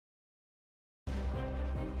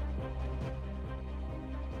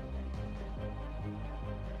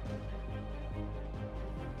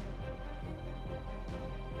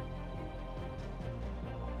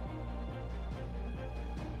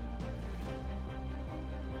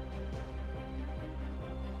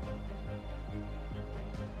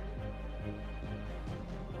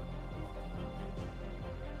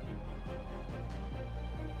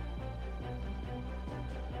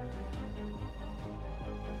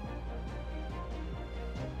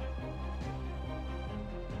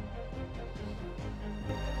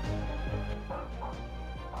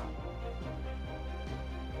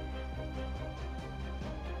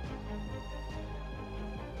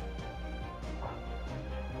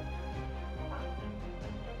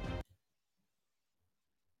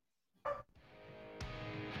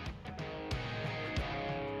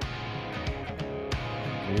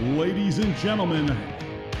Ladies and gentlemen,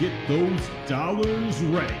 get those dollars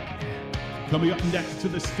ready. Coming up next to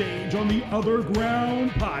the stage on the OtherGround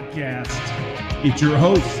podcast, it's your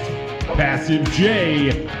host, Passive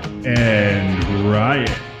J and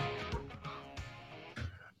Ryan.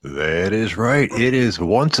 That is right. It is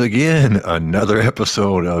once again another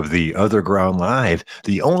episode of the OtherGround Live,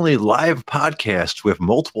 the only live podcast with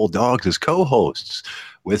multiple dogs as co-hosts.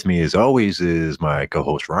 With me, as always, is my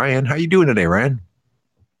co-host Ryan. How you doing today, Ryan?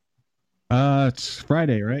 It's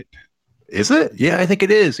Friday, right? Is it? Yeah, I think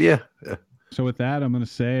it is. Yeah. So with that, I'm going to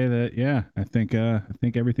say that I think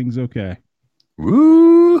everything's okay.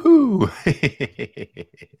 Woo!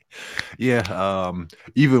 Yeah.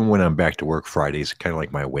 Even when I'm back to work, Friday's kind of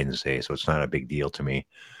like my Wednesday, so it's not a big deal to me.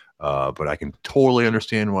 But I can totally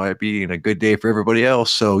understand why it being a good day for everybody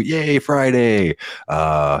else. So yay, Friday.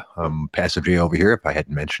 I'm Passive J over here, if I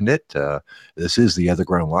hadn't mentioned it. This is the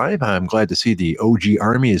OtherGround Live. I'm glad to see the OG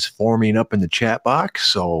Army is forming up in the chat box.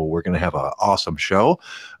 So we're going to have an awesome show.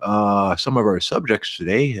 Some of our subjects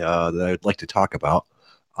today that I'd like to talk about.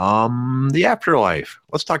 The afterlife.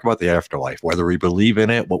 Let's talk about the afterlife, whether we believe in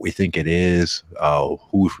it, what we think it is,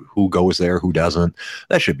 who goes there, who doesn't.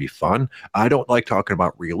 That should be fun. I don't like talking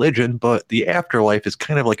about religion, but the afterlife is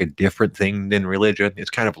kind of like a different thing than religion. It's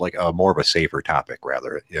kind of like more of a safer topic,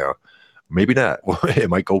 rather. Maybe not. It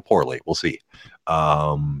might go poorly. We'll see.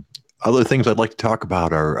 Other things I'd like to talk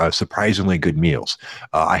about are surprisingly good meals.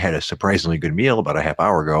 I had a surprisingly good meal about a half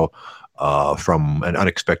hour ago. From an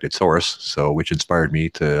unexpected source, which inspired me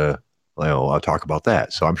to talk about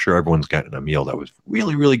that. So I'm sure everyone's gotten a meal that was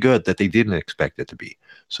really, really good that they didn't expect it to be.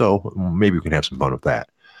 So maybe we can have some fun with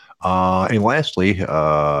that. And lastly,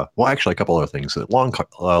 actually a couple other things. Lawn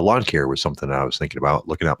care was something I was thinking about,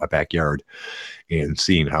 looking out my backyard and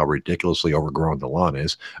seeing how ridiculously overgrown the lawn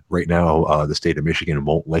is. Right now, the state of Michigan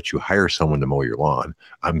won't let you hire someone to mow your lawn.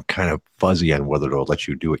 I'm kind of fuzzy on whether they'll let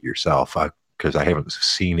you do it yourself. Because I haven't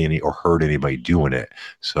seen any or heard anybody doing it.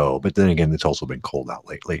 So, but then again, it's also been cold out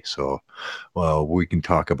lately. So, we can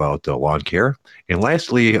talk about lawn care. And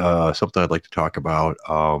lastly, something I'd like to talk about,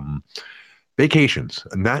 vacations.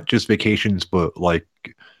 Not just vacations, but like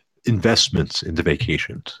investments into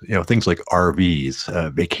vacations. Things like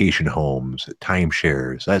RVs, vacation homes,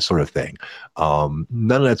 timeshares, that sort of thing. None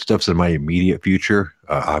of that stuff's in my immediate future,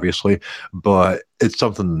 obviously, but it's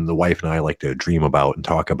something the wife and I like to dream about and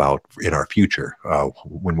talk about in our future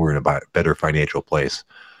when we're in a better financial place.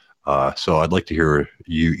 So I'd like to hear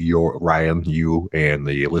Ryan, you and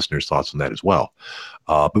the listeners' thoughts on that as well.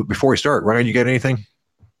 But before we start, Ryan, you got anything?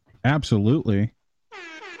 Absolutely.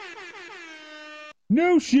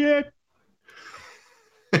 No shit.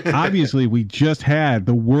 Obviously, we just had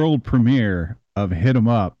the world premiere of Hit 'Em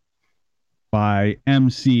Up by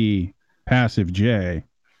MC Passive J.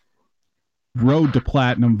 Road to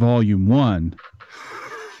Platinum Volume 1.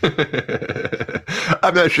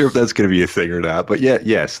 I'm not sure if that's going to be a thing or not, but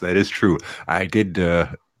yes, that is true. I did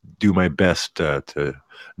do my best to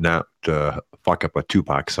not fuck up a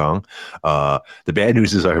Tupac song. The bad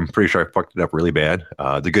news is I'm pretty sure I fucked it up really bad.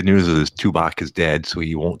 The good news is Tupac is dead, so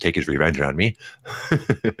he won't take his revenge on me.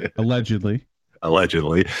 Allegedly.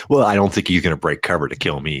 Well, I don't think he's going to break cover to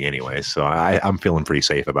kill me anyway, so I'm feeling pretty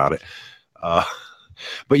safe about it.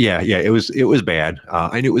 But yeah, it was bad.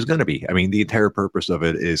 I knew it was going to be. I mean, the entire purpose of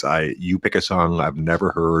it is you pick a song I've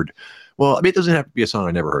never heard. Well, I mean, it doesn't have to be a song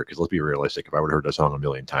I never heard, because let's be realistic. If I would have heard a song a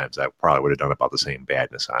million times, I probably would have done about the same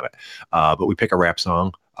badness on it. But we pick a rap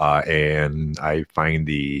song, and I find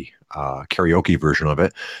the karaoke version of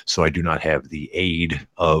it. So I do not have the aid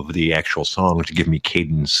of the actual song to give me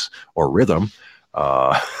cadence or rhythm.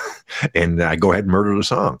 And I go ahead and murder the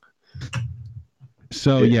song.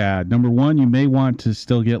 So yeah, number one, you may want to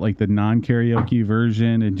still get like the non-karaoke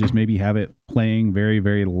version and just maybe have it playing very,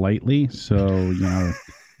 very lightly. So,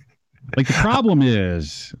 like the problem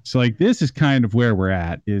is, so like this is kind of where we're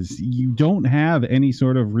at, is you don't have any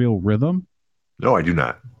sort of real rhythm. No, I do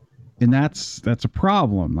not. And that's a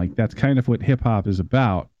problem. Like that's kind of what hip hop is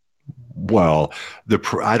about. Well,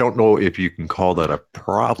 I don't know if you can call that a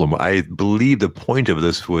problem. I believe the point of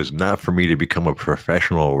this was not for me to become a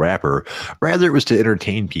professional rapper. Rather, it was to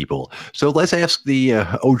entertain people. So let's ask the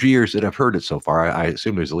OGers that have heard it so far. I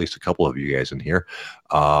assume there's at least a couple of you guys in here.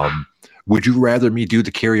 Would you rather me do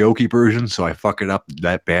the karaoke version so I fuck it up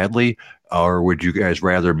that badly? Or would you guys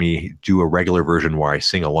rather me do a regular version where I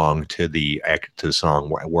sing along to the song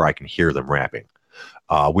where I can hear them rapping?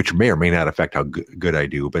 Which may or may not affect how good I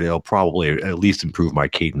do, but it'll probably at least improve my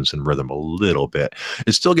cadence and rhythm a little bit.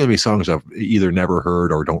 It's still going to be songs I've either never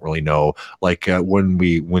heard or don't really know. Like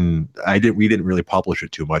we didn't really publish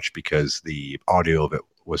it too much because the audio of it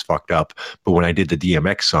was fucked up. But when I did the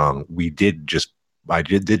DMX song, I did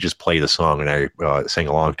just play the song and I sang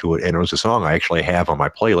along to it. And it was a song I actually have on my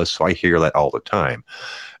playlist, so I hear that all the time.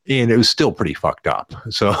 And it was still pretty fucked up.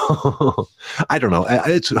 So I don't know.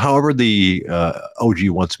 It's however the OG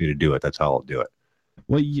wants me to do it. That's how I'll do it.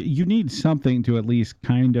 Well, you need something to at least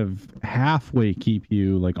kind of halfway keep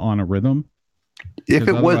you like on a rhythm. If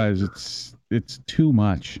it otherwise, it's too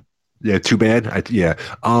much. Yeah, too bad.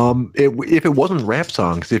 If it wasn't rap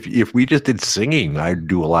songs, if we just did singing, I'd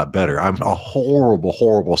do a lot better. I'm a horrible,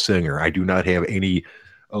 horrible singer. I do not have any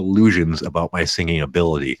illusions about my singing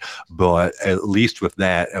ability, but at least with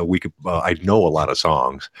that, we could. I know a lot of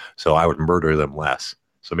songs, so I would murder them less.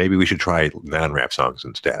 So maybe we should try non-rap songs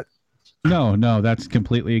instead. No, that's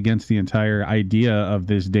completely against the entire idea of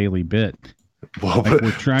this daily bit. Well, like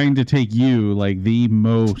we're trying to take you like the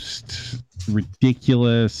most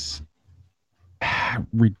ridiculous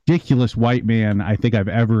white man I think I've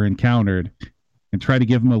ever encountered, and try to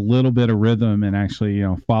give him a little bit of rhythm and actually,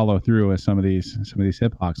 follow through with some of these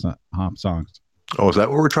hip hop songs. Oh, is that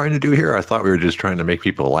what we're trying to do here? I thought we were just trying to make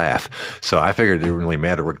people laugh. So I figured it didn't really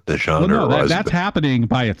matter what the genre was. That's happening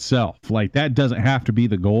by itself. Like that doesn't have to be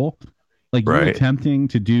the goal. Like you attempting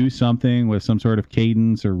to do something with some sort of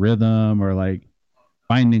cadence or rhythm or like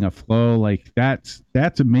finding a flow, like that's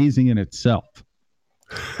amazing in itself.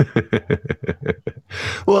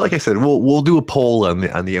 Well, like I said, we'll do a poll on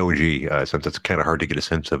the OG since it's kind of hard to get a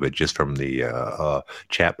sense of it just from the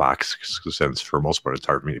chat box. Since for most part it's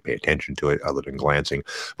hard for me to pay attention to it other than glancing.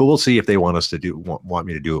 But we'll see if they want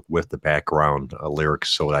me to do it with the background lyrics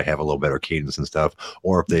so that I have a little better cadence and stuff,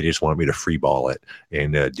 or if they just want me to freeball it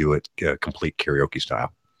and do it complete karaoke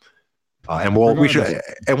style.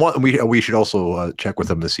 We should also check with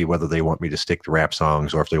them to see whether they want me to stick to rap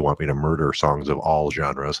songs or if they want me to murder songs of all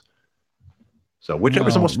genres. So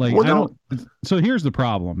whichever's the most. So here's the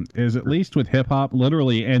problem: is at least with hip hop,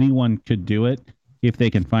 literally anyone could do it if they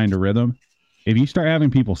can find a rhythm. If you start having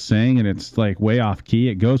people sing and it's like way off key,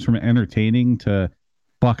 it goes from entertaining to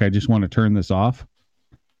fuck. I just want to turn this off.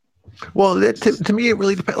 Well, to me, it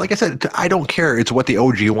really depends. Like I said, I don't care. It's what the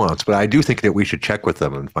OG wants, but I do think that we should check with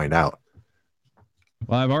them and find out.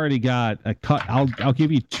 Well, I've already got a cut. I'll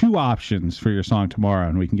give you two options for your song tomorrow,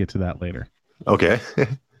 and we can get to that later. Okay.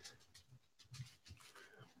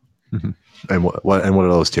 And what are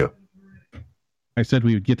those two? I said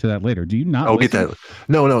we would get to that later. Do you not? Oh, listen? Get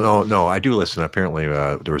that? No. I do listen. Apparently,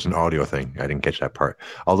 there was an audio thing. I didn't catch that part.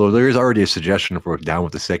 Although there is already a suggestion for Down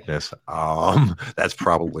with the Sickness. That's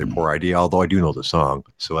probably a poor idea. Although I do know the song,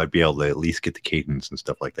 so I'd be able to at least get the cadence and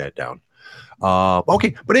stuff like that down.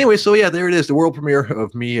 Okay, but anyway, so yeah, there it is, the world premiere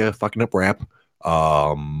of me fucking up rap.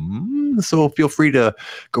 So feel free to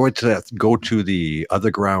go to the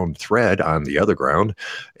OtherGround thread on the OtherGround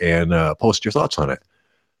and post your thoughts on it.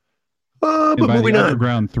 But by moving the on.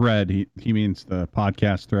 OtherGround thread, he means the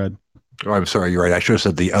podcast thread. Oh, I'm sorry, you're right. I should have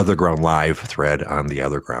said the OtherGround live thread on the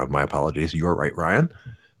OtherGround. My apologies. You're right, Ryan.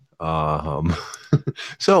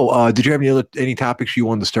 So did you have any topics you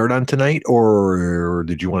wanted to start on tonight, or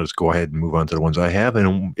did you want to go ahead and move on to the ones I have?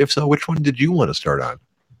 And if so, which one did you want to start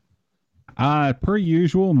on? Per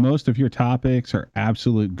usual, most of your topics are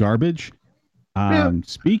absolute garbage.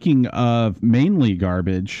 Speaking of mainly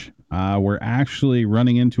garbage, we're actually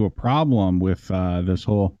running into a problem with this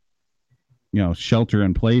whole, shelter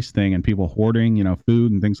in place thing and people hoarding,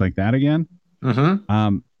 food and things like that again.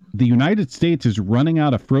 Mm-hmm. The United States is running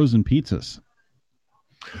out of frozen pizzas.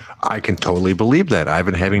 I can totally believe that. I've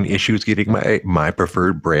been having issues getting my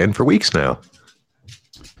preferred brand for weeks now.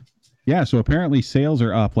 Yeah, so apparently sales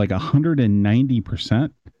are up like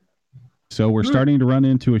 190%. So we're starting to run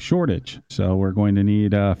into a shortage. So we're going to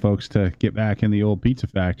need folks to get back in the old pizza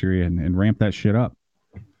factory and ramp that shit up.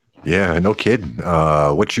 Yeah, no kidding.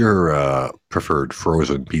 What's your preferred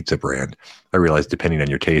frozen pizza brand? I realize depending on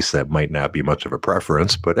your taste, that might not be much of a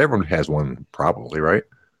preference, but everyone has one probably, right?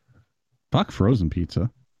 Fuck frozen pizza.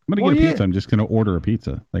 I'm going to get a pizza. I'm just going to order a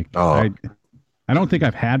pizza. I don't think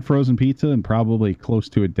I've had frozen pizza in probably close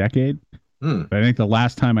to a decade. But I think the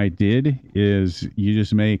last time I did is you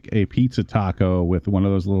just make a pizza taco with one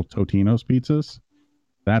of those little Totino's pizzas.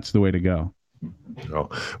 That's the way to go. Oh,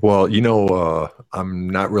 well, I'm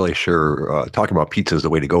not really sure. Talking about pizza is the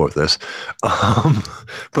way to go with this.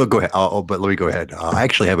 But go ahead. But let me go ahead. I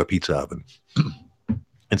actually have a pizza oven.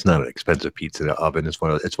 It's not an expensive pizza oven. It's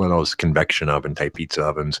one of those convection oven type pizza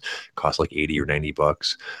ovens. Costs like $80 or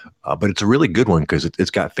 $90, but it's a really good one because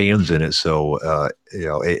it's got fans in it. So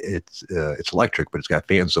it's electric, but it's got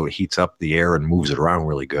fans, so it heats up the air and moves it around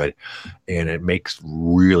really good, and it makes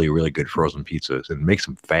really, really good frozen pizzas and makes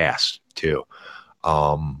them fast too.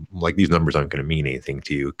 Like these numbers aren't going to mean anything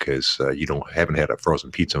to you because you haven't had a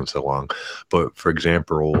frozen pizza in so long. But for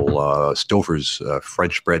example, Stouffer's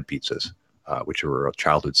French bread pizzas, which are a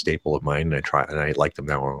childhood staple of mine, and I like them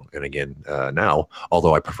now and again now.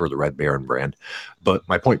 Although I prefer the Red Baron brand. But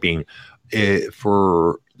my point being,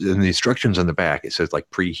 for in the instructions on the back, it says like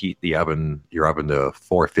preheat your oven to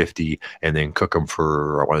 450, and then cook them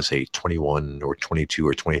for I want to say 21 or 22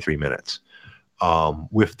 or 23 minutes.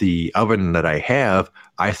 With the oven that I have,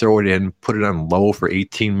 I throw it in, put it on low for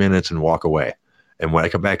 18 minutes and walk away. And when I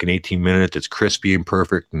come back in 18 minutes, it's crispy and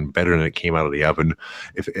perfect and better than it came out of the oven.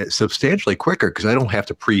 If it's substantially quicker because I don't have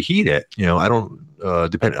to preheat it. I don't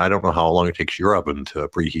I don't know how long it takes your oven to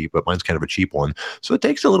preheat, but mine's kind of a cheap one. So it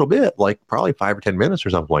takes a little bit, like probably 5 or 10 minutes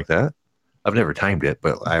or something like that. I've never timed it,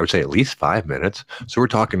 but I would say at least 5 minutes. So we're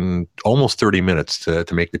talking almost 30 minutes to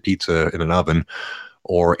make the pizza in an oven,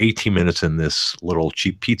 or 18 minutes in this little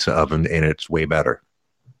cheap pizza oven, and it's way better.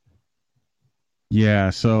 Yeah,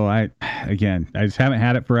 so I just haven't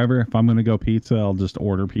had it forever. If I'm going to go pizza, I'll just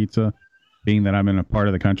order pizza, being that I'm in a part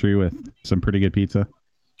of the country with some pretty good pizza.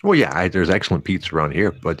 Well, yeah, there's excellent pizza around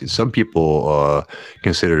here, but some people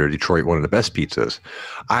consider Detroit one of the best pizzas.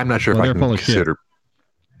 I'm not sure if I can consider.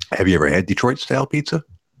 Have you ever had Detroit style pizza?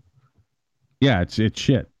 Yeah, it's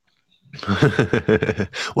shit.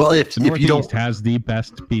 Well, if you don't has the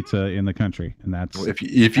best pizza in the country, and that's if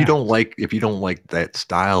you don't like that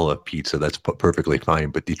style of pizza, that's perfectly fine.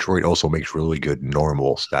 But Detroit also makes really good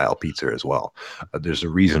normal style pizza as well. There's a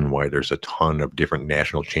reason why there's a ton of different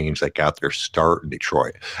national chains that got their start in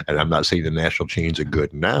Detroit, and I'm not saying the national chains are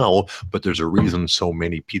good now, but there's a reason so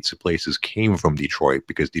many pizza places came from Detroit,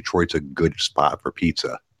 because Detroit's a good spot for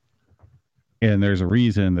pizza. And there's a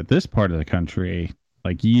reason that this part of the country,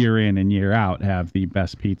 like year in and year out, have the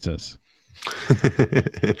best pizzas.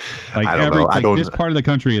 Like I don't know. This part of the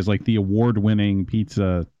country is like the award-winning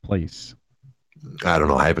pizza place. I don't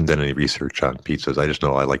know. I haven't done any research on pizzas. I just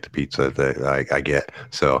know I like the pizza that I get.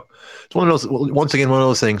 So it's one of those. Once again, one of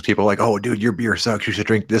those things. People are like, "Oh, dude, your beer sucks. You should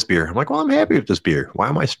drink this beer." I'm like, "Well, I'm happy with this beer. Why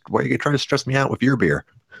are you trying to stress me out with your beer?"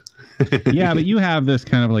 Yeah, but you have this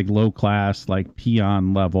kind of like low class, like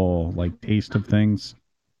peon level, like taste of things.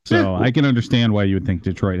 So I can understand why you would think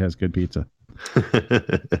Detroit has good pizza.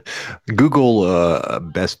 Google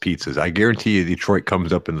best pizzas. I guarantee you Detroit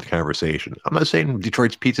comes up in the conversation. I'm not saying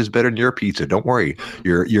Detroit's pizza is better than your pizza. Don't worry.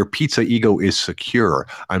 Your pizza ego is secure.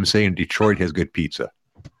 I'm saying Detroit has good pizza.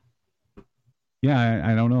 Yeah,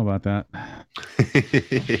 I don't know about that.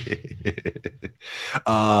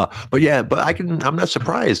 But I'm not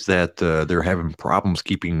surprised that they're having problems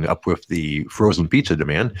keeping up with the frozen pizza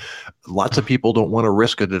demand. Lots of people don't want to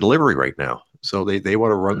risk a delivery right now. So they want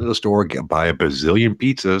to run to the store, buy a bazillion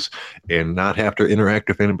pizzas, and not have to interact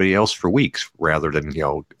with anybody else for weeks, rather than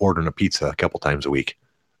ordering a pizza a couple times a week,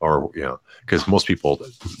 or because most people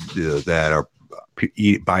that are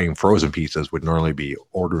buying frozen pizzas would normally be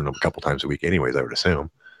ordering them a couple times a week, anyways. I would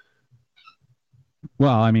assume.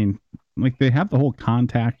 Well, I mean, like they have the whole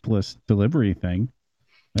contactless delivery thing.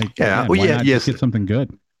 Like, yeah, yes, get something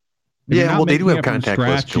good. Yeah, well, they do have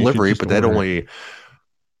contactless delivery, but that only.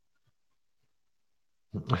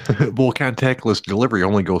 Well, contactless delivery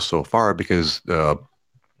only goes so far because,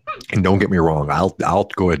 and don't get me wrong, I'll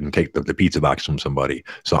go ahead and take the pizza box from somebody.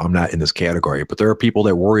 So I'm not in this category, but there are people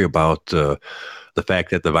that worry about the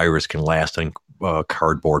fact that the virus can last on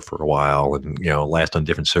cardboard for a while, and last on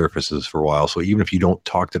different surfaces for a while. So even if you don't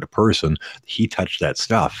talk to the person, he touched that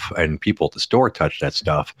stuff, and people at the store touched that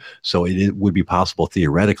stuff. So it would be possible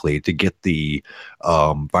theoretically to get the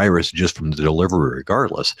virus just from the delivery,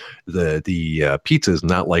 regardless. The pizza is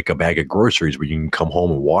not like a bag of groceries where you can come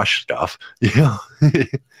home and wash stuff.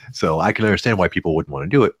 So I can understand why people wouldn't want to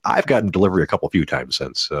do it. I've gotten delivery a few times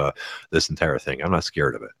since this entire thing. I'm not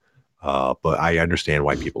scared of it, but I understand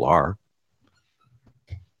why people are.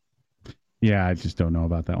 Yeah, I just don't know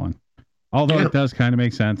about that one. Although it does kind of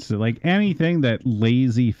make sense. Like anything that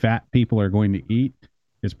lazy fat people are going to eat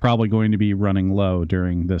is probably going to be running low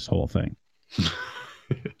during this whole thing.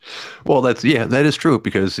 Well, that is true,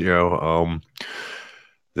 because they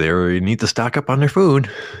need to stock up on their food,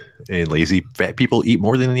 and lazy fat people eat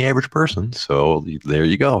more than the average person. So there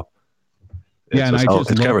you go. Yeah, and it's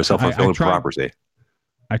kind of a self-fulfilling prophecy.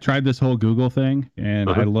 I tried this whole Google thing, and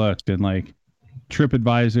I looked, and like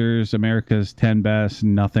TripAdvisor's America's 10 best,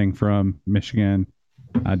 nothing from Michigan.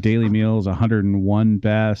 Daily Meals 101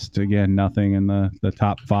 best, again, nothing in the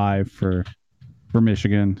top 5 for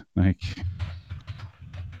Michigan. Like,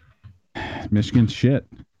 Michigan's shit.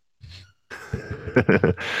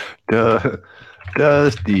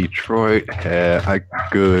 Does Detroit have a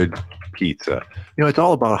good pizza. It's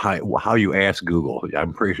all about how you ask Google.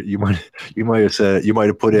 I'm pretty sure you might have said you might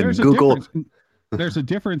have put in There's a Google. difference. There's a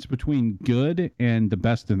difference between good and the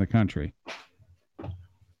best in the country.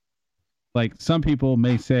 Like some people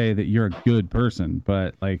may say that you're a good person,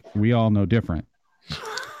 but like we all know different.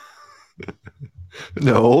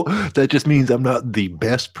 No, that just means I'm not the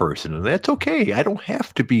best person, and that's okay. I don't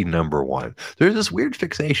have to be number one. There's this weird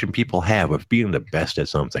fixation people have of being the best at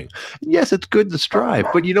something. Yes, it's good to strive,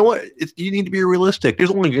 but you know what? You need to be realistic.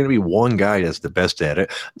 There's only going to be one guy that's the best at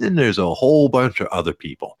it. Then there's a whole bunch of other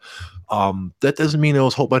people. That doesn't mean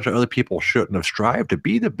those whole bunch of other people shouldn't have strived to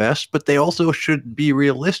be the best, but they also should be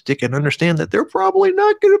realistic and understand that they're probably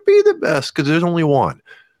not going to be the best because there's only one.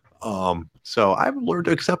 So I've learned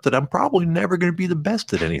to accept that I'm probably never going to be the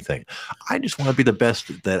best at anything. I just want to be the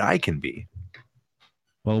best that I can be.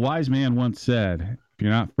 Well, a wise man once said, if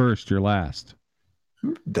you're not first, you're last.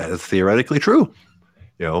 That is theoretically true.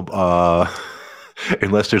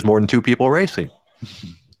 Unless there's more than two people racing.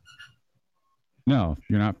 No, if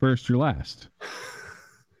you're not first, you're last.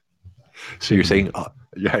 So you're saying,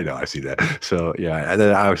 yeah, I know, I see that. So yeah, and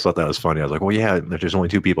then I always thought that was funny. I was like, well, yeah, if there's only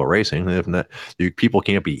two people racing, if not, people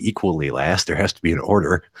can't be equally last. There has to be an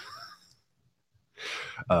order.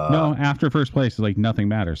 No, after first place, like nothing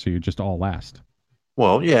matters. So you're just all last.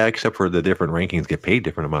 Well, yeah, except for the different rankings get paid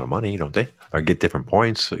different amount of money, don't they? Or get different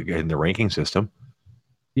points in the ranking system.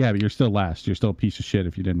 Yeah, but you're still last. You're still a piece of shit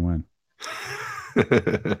if you didn't win.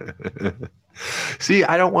 See,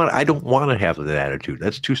 I don't want to have that attitude.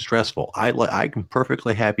 That's too stressful. I'm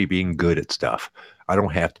perfectly happy being good at stuff. I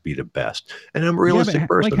don't have to be the best. And I'm a realistic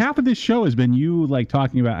person. Like half of this show has been you like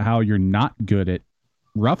talking about how you're not good at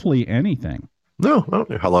roughly anything. No.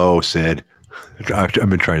 Hello, Sid. I've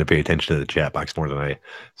been trying to pay attention to the chat box more than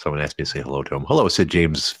someone asked me to say hello to him. Hello, Sid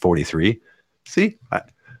James 43. See,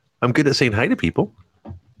 I'm good at saying hi to people.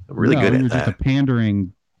 I'm really good at you're that. Just a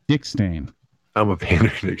pandering dick stain. I'm a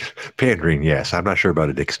pandering. Yes, I'm not sure about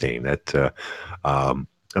a dick stain. That I'm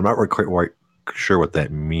not quite sure what that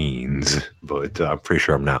means, but I'm pretty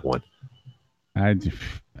sure I'm not one. I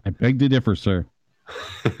beg to differ, sir.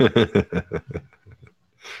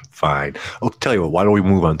 Fine. I'll tell you what. Why don't we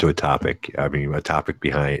move on to a topic? I mean, a topic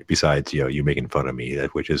besides you making fun of me,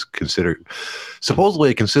 which is considered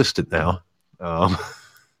supposedly consistent now. Well,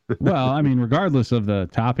 I mean, regardless of the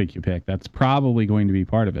topic you pick, that's probably going to be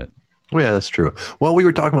part of it. Well, yeah, that's true. Well, we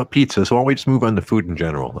were talking about pizza, so why don't we just move on to food in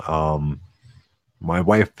general? My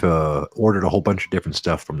wife ordered a whole bunch of different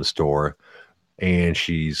stuff from the store, and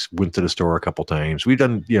she's went to the store a couple times. We've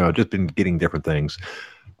done, just been getting different things.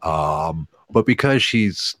 But because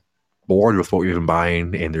she's bored with what we've been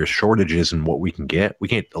buying and there's shortages in what we can get,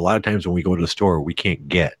 a lot of times when we go to the store, we can't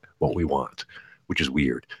get what we want, which is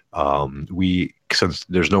weird. Since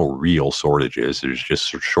there's no real shortages, there's just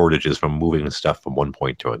shortages from moving stuff from one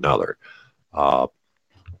point to another. But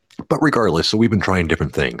regardless, so we've been trying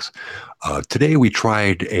different things. Today we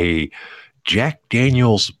tried a Jack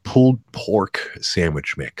Daniel's pulled pork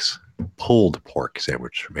sandwich mix. I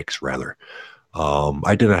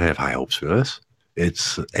did not have high hopes for this.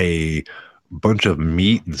 It's a bunch of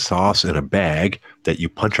meat and sauce in a bag that you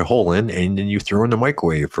punch a hole in and then you throw in the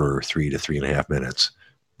microwave for 3 to 3.5 minutes.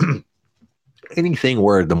 Anything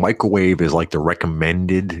where the microwave is like the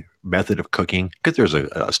recommended method of cooking, because there's a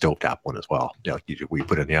stovetop one as well. We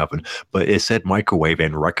put it in the oven, but it said microwave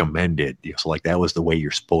and recommended. So like that was the way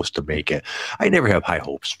you're supposed to make it. I never have high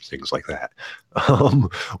hopes for things like that.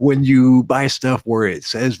 When you buy stuff where it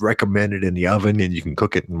says recommended in the oven and you can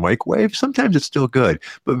cook it in the microwave, sometimes it's still good,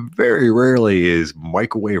 but very rarely is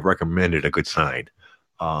microwave recommended a good sign.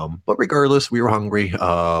 But regardless, we were hungry.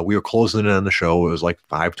 We were closing in on the show. It was like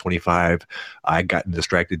 5:25. I got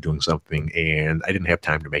distracted doing something, and I didn't have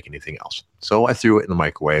time to make anything else. So I threw it in the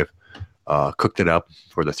microwave, cooked it up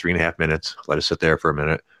for the 3.5 minutes, let it sit there for a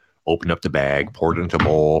minute, opened up the bag, poured it into a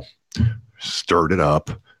bowl, stirred it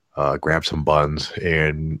up, grabbed some buns,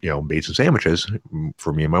 and made some sandwiches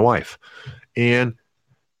for me and my wife. And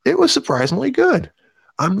it was surprisingly good.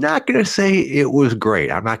 I'm not going to say it was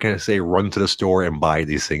great. I'm not going to say run to the store and buy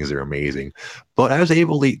these things. They're amazing. But I was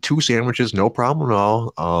able to eat 2 sandwiches, no problem at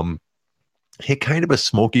all. Had kind of a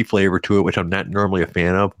smoky flavor to it, which I'm not normally a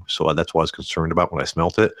fan of. So that's what I was concerned about when I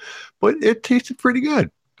smelt it. But it tasted pretty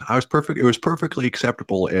good. It was perfectly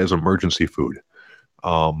acceptable as emergency food.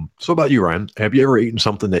 So about you, Ryan? Have you ever eaten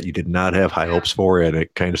something that you did not have high hopes for and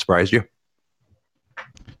it kind of surprised you?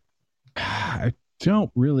 I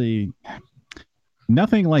don't really...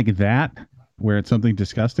 Nothing like that, where it's something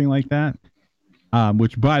disgusting like that.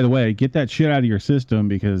 Which, by the way, get that shit out of your system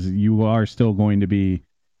because you are still going to be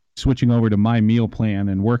switching over to my meal plan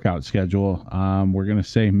and workout schedule. We're gonna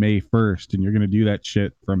say May 1st, and you're gonna do that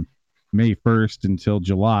shit from May 1st until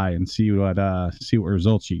July, and see what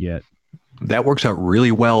results you get. That works out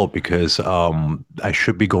really well because I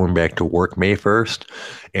should be going back to work May 1st,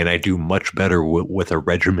 and I do much better with a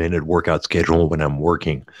regimented workout schedule when I'm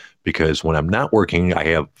working. Because when I'm not working, I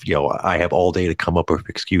have all day to come up with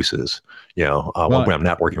excuses. When I'm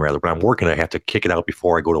not working, rather. When I'm working, I have to kick it out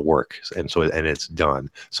before I go to work, and it's done.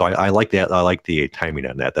 So I like that. I like the timing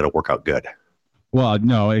on that. That'll work out good. Well,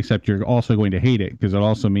 no, except you're also going to hate it because it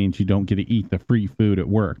also means you don't get to eat the free food at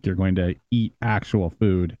work. You're going to eat actual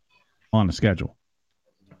food on a schedule.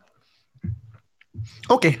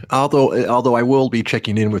 Okay, although I will be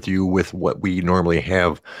checking in with you with what we normally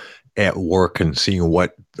have at work and seeing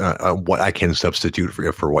what I can substitute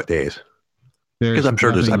for what days. Because I'm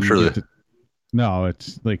sure no,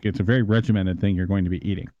 it's a very regimented thing you're going to be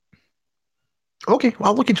eating. Okay, well,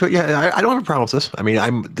 I'll look into it. Yeah, I don't have a problem with this. I mean,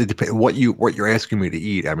 what you're asking me to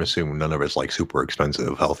eat. I'm assuming none of it's like super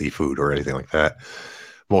expensive, healthy food or anything like that.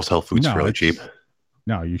 Most health food's fairly cheap.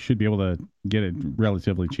 No, you should be able to get it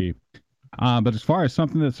relatively cheap. But as far as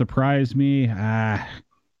something that surprised me,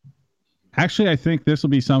 actually, I think this will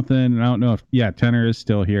be something. I don't know if Tenor is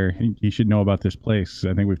still here. He should know about this place.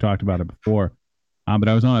 I think we've talked about it before. But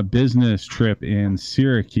I was on a business trip in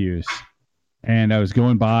Syracuse. And I was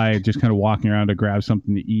going by, just kind of walking around to grab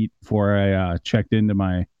something to eat before I checked into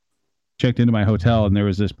my hotel, and there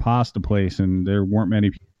was this pasta place, and there weren't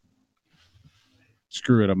many people.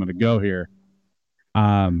 Screw it, I'm going to go here.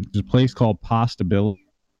 There's a place called Pastability.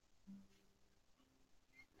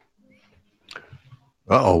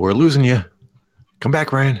 Uh-oh, we're losing you. Come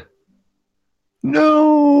back, Ryan.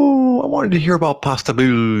 No, I wanted to hear about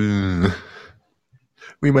Pastability.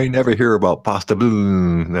 We might never hear about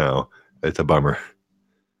Pastability now. It's a bummer.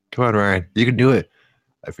 Come on, Ryan. You can do it.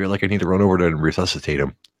 I feel like I need to run over to and resuscitate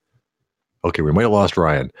him. Okay, we might have lost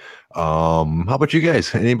Ryan. How about you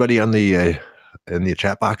guys? Anybody on the in the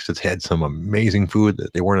chat box that's had some amazing food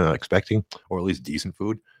that they weren't expecting, or at least decent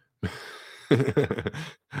food?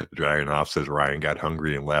 Dragon off says Ryan got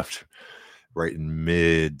hungry and left right in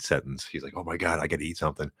mid-sentence. He's like, oh my God, I got to eat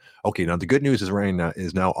something. Okay, now the good news is Ryan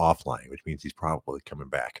is now offline, which means he's probably coming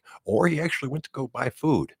back. Or he actually went to go buy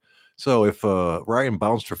food. So if Ryan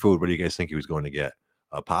bounced for food, what do you guys think he was going to get?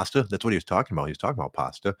 Pasta? That's what he was talking about. He was talking about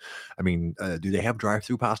pasta. I mean, do they have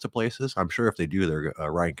drive-through pasta places? I'm sure if they do,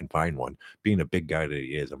 Ryan can find one. Being a big guy that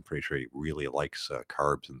he is, I'm pretty sure he really likes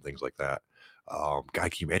carbs and things like that. God,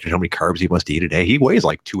 can you imagine how many carbs he must eat a day? He weighs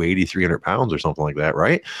like 280, 300 pounds or something like that,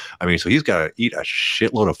 right? I mean, so he's got to eat a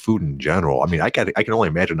shitload of food in general. I mean, I can only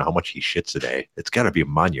imagine how much he shits a day. It's got to be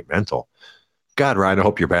monumental. God, Ryan, I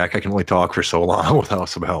hope you're back. I can only talk for so long without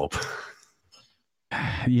some help.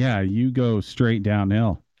 Yeah, you go straight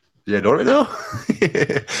downhill. Yeah, don't I know?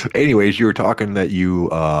 Anyways, you were talking that you,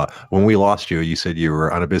 when we lost you, you said you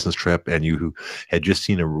were on a business trip and you had just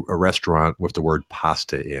seen a restaurant with the word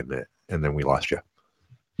pasta in it, and then we lost you.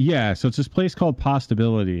 Yeah, so it's this place called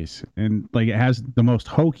Pastabilities, and like it has the most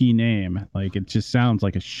hokey name. Like it just sounds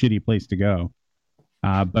like a shitty place to go.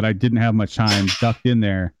 But I didn't have much time, ducked in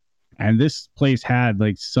there, and this place had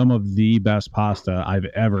like some of the best pasta I've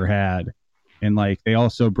ever had. And like they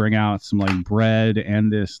also bring out some like bread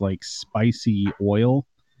and this like spicy oil.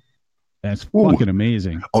 That's fucking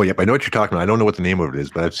amazing. Oh, yep. I know what you're talking about. I don't know what the name of it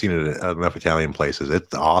is, but I've seen it at enough Italian places.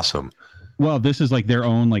 It's awesome. Well, this is like their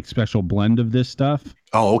own like special blend of this stuff.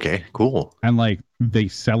 Oh, okay. Cool. And like they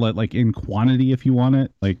sell it like in quantity if you want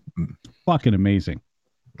it. Like fucking amazing.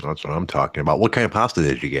 That's what I'm talking about. What kind of pasta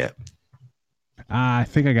did you get? I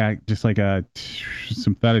think I got just like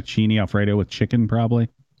some fettuccine Alfredo with chicken probably.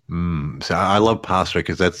 So I love pasta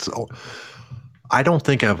because I don't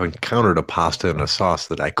think I've encountered a pasta and a sauce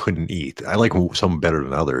that I couldn't eat. I like some better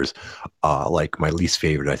than others. Like my least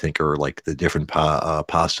favorite, I think, are like the different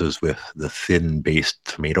pastas with the thin based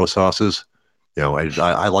tomato sauces. You know,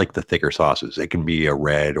 I like the thicker sauces. It can be a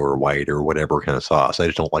red or white or whatever kind of sauce. I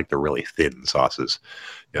just don't like the really thin sauces.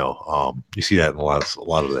 You know, you see that in a lot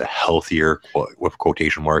of the healthier, with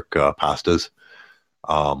quotation mark, pastas.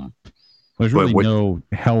 There's really no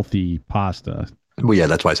healthy pasta. Well, yeah,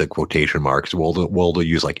 that's why I said quotation marks. They'll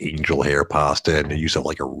use like angel hair pasta and they use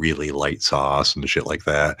like a really light sauce and shit like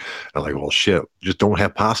that. And I'm like, well, shit, just don't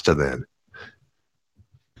have pasta then.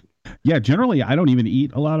 Yeah, generally, I don't even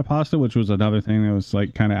eat a lot of pasta, which was another thing that was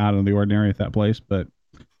like kind of out of the ordinary at that place. But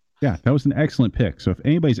yeah, that was an excellent pick. So if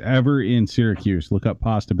anybody's ever in Syracuse, look up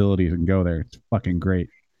Pastabilities and go there. It's fucking great.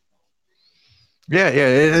 Yeah,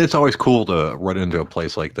 it's always cool to run into a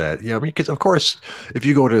place like that. Yeah, I mean, because of course, if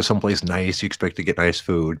you go to someplace nice, you expect to get nice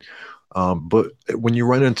food. But when you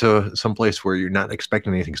run into some place where you're not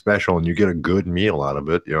expecting anything special and you get a good meal out of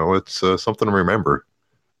it, it's something to remember.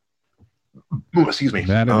 Ooh, excuse me.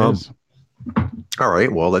 That it is. All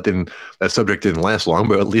right. Well, that subject didn't last long,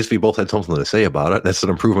 but at least we both had something to say about it. That's an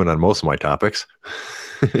improvement on most of my topics.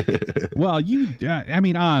 Well, I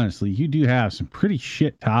mean, honestly, you do have some pretty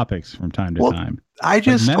shit topics from time to time. I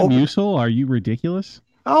just Metamucil, are you ridiculous?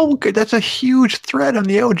 Oh, good. That's a huge thread on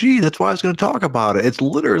the OG. That's why I was going to talk about it. It's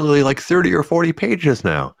literally like 30 or 40 pages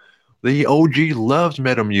now. The OG loves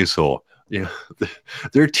Metamucil. Yeah,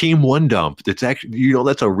 their team one dump. It's actually,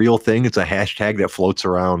 that's a real thing. It's a hashtag that floats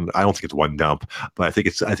around. I don't think it's one dump, but I think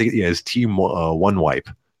it's team one wipe.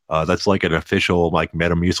 That's like an official like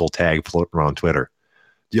Metamucil tag floating around Twitter.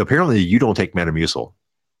 Apparently, you don't take Metamucil.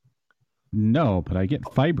 No, but I get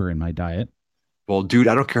fiber in my diet. Well, dude,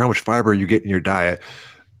 I don't care how much fiber you get in your diet.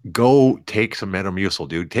 Go take some Metamucil,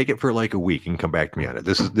 dude. Take it for like a week and come back to me on it.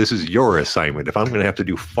 This is your assignment. If I'm going to have to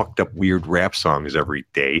do fucked up weird rap songs every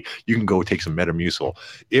day, you can go take some Metamucil.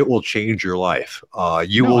 It will change your life. I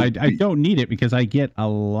don't need it because I get a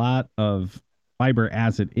lot of fiber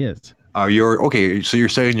as it is. You're okay. So you're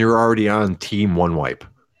saying you're already on team one wipe.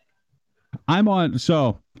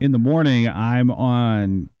 So in the morning, I'm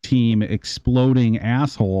on team exploding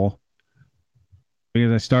asshole.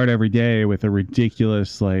 Because I start every day with a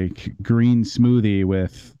ridiculous like green smoothie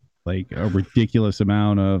with like a ridiculous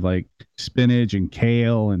amount of like spinach and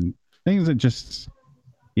kale and things that just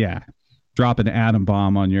drop an atom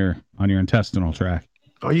bomb on your intestinal tract.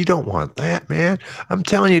 Oh, you don't want that, man. I'm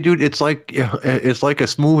telling you, dude, it's like a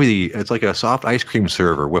smoothie. It's like a soft ice cream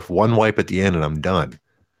server with one wipe at the end and I'm done.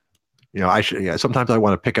 Sometimes I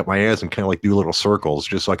want to pick up my ass and kind of like do little circles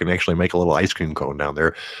just so I can actually make a little ice cream cone down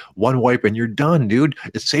there. One wipe and you're done, dude.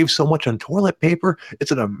 It saves so much on toilet paper.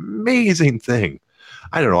 It's an amazing thing.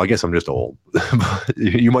 I don't know. I guess I'm just old.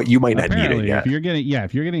 you might not need it yet.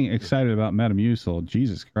 If you're getting excited about Metamucil,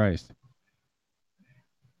 Jesus Christ.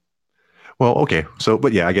 Well, okay. So,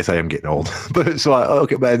 but yeah, I guess I am getting old. But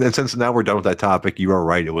since now we're done with that topic, you are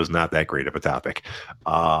right. It was not that great of a topic.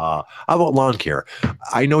 How about lawn care?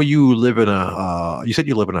 I know you live in you said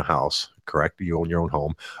you live in a house, correct? You own your own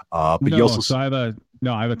home. But you also. So I have a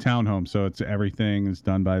townhome. So everything is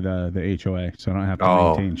done by the HOA. So I don't have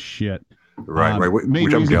to maintain shit. Right.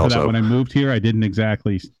 Which I'm jealous of. When I moved here, I didn't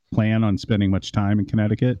exactly plan on spending much time in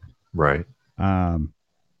Connecticut. Right. So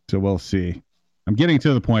we'll see. I'm getting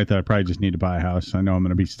to the point that I probably just need to buy a house. I know I'm going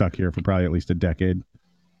to be stuck here for probably at least a decade.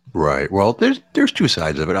 Right. Well, there's two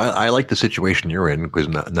sides of it. I like the situation you're in because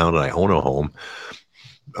now that I own a home,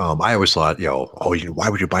 I always thought, why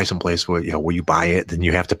would you buy someplace where you buy it, then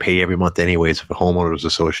you have to pay every month anyways for the homeowners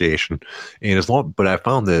association. And but I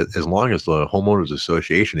found that as long as the homeowners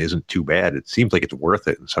association isn't too bad, it seems like it's worth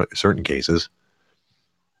it in certain cases.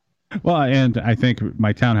 Well, and I think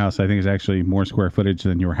my townhouse, is actually more square footage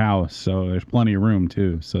than your house, so there's plenty of room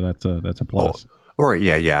too. So that's a plus. Oh, right,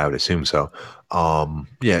 yeah, I would assume so. And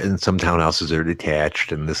some townhouses are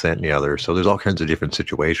detached, and this, that, and the other. So there's all kinds of different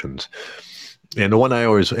situations. And the one I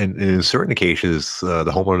always, in certain cases, the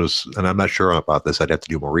homeowners, and I'm not sure about this, I'd have to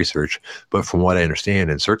do more research, but from what I understand,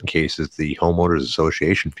 in certain cases, the homeowners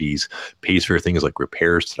association fees pays for things like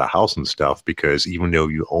repairs to the house and stuff, because even though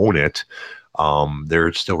you own it,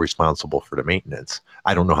 they're still responsible for the maintenance.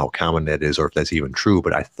 I don't know how common that is or if that's even true,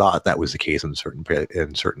 but I thought that was the case in certain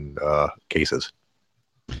cases.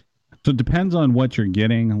 So it depends on what you're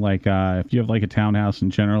getting. Like if you have like a townhouse,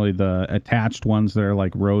 and generally the attached ones that are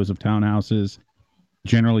like rows of townhouses,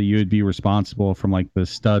 generally you would be responsible from like the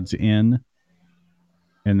studs in,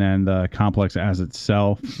 and then the complex as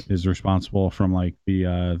itself is responsible from like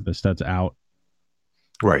the studs out.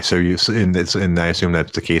 Right. So and I assume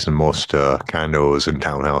that's the case in most condos and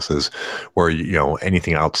townhouses, where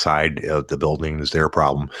anything outside of the building is their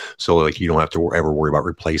problem. So like you don't have to ever worry about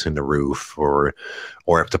replacing the roof or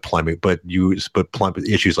if the plumbing, but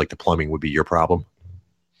issues like the plumbing would be your problem.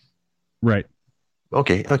 Right.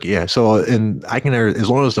 Okay. Yeah. So and I can, as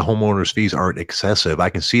long as the homeowner's fees aren't excessive,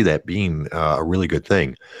 I can see that being a really good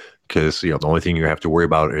thing. Because the only thing you have to worry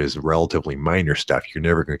about is relatively minor stuff. You're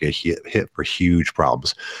never going to get hit for huge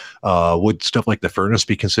problems. Would stuff like the furnace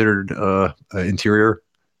be considered interior?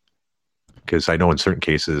 Because I know in certain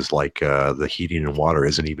cases, like the heating and water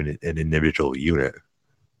isn't even an individual unit.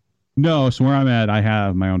 No, so where I'm at, I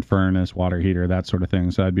have my own furnace, water heater, that sort of thing.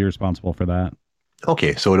 So I'd be responsible for that.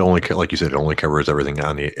 Okay, so it only, like you said, it only covers everything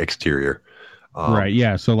on the exterior. Right.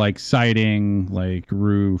 Yeah. So like siding, like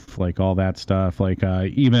roof, like all that stuff, like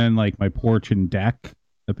even like my porch and deck,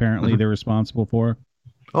 apparently they're responsible for.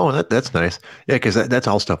 Oh, that's nice. Yeah, because that's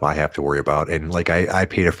all stuff I have to worry about. And like I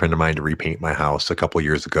paid a friend of mine to repaint my house a couple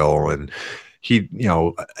years ago, and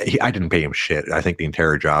I didn't pay him shit. I think the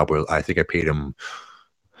entire job was. I think I paid him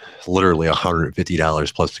literally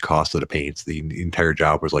 $150 plus the cost of the paints. The entire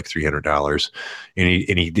job was like $300,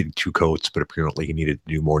 and he did 2 coats, but apparently he needed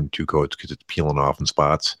to do more than 2 coats because it's peeling off in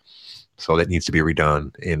spots. So that needs to be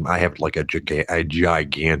redone. And I have like a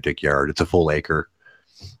gigantic yard. It's a full acre,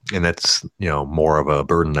 and that's more of a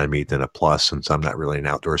burden on me than a plus since I'm not really an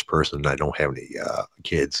outdoors person and I don't have any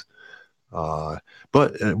kids. Uh,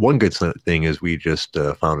 but one good thing is we just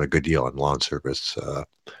found a good deal on lawn service.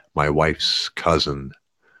 My wife's cousin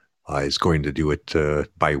is going to do it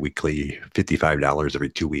bi-weekly, $55 every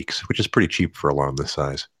 2 weeks, which is pretty cheap for a lawn this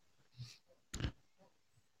size.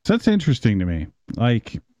 So that's interesting to me.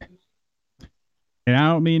 Like, and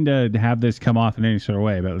I don't mean to have this come off in any sort of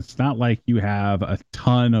way, but it's not like you have a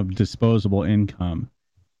ton of disposable income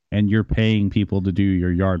and you're paying people to do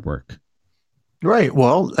your yard work. Right.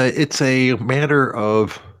 Well, it's a matter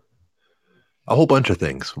of a whole bunch of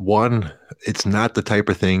things. One, it's not the type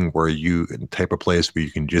of place where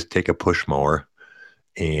you can just take a push mower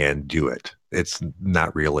and do it. It's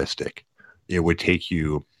not realistic. It would take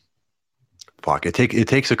you, it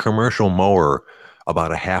takes a commercial mower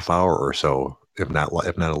about a half hour or so, if not a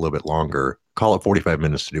little bit longer. Call it 45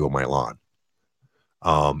 minutes to do on my lawn.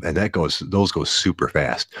 And those go super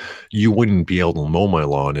fast. You wouldn't be able to mow my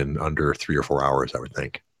lawn in under 3 or 4 hours, I would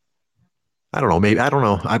think. I don't know. Maybe I don't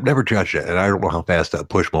know. I've never judged it, and I don't know how fast a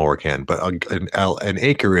push mower can. But an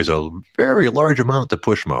acre is a very large amount to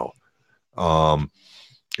push mow. And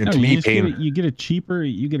no, to me, you get a cheaper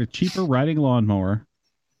riding lawnmower.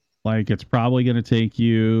 Like it's probably going to take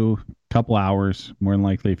you a couple hours, more than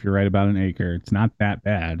likely, if you're right about an acre. It's not that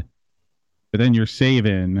bad. But then you're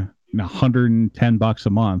saving $110 a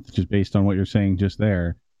month just based on what you're saying just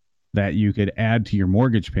there, that you could add to your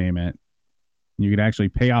mortgage payment. You could actually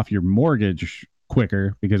pay off your mortgage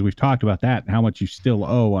quicker because we've talked about that and how much you still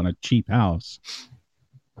owe on a cheap house.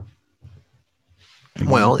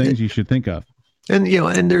 Well, things you should think of. And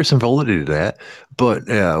and there's some validity to that, but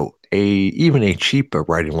even a cheap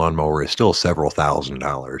riding lawnmower is still several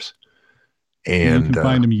 $1,000s. And you can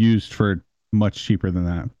find them used for much cheaper than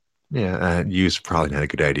that. Yeah, used probably not a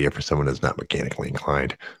good idea for someone that's not mechanically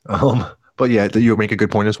inclined. But yeah, you make a good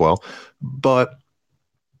point as well. But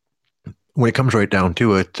when it comes right down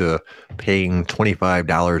to it, paying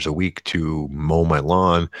 $25 a week to mow my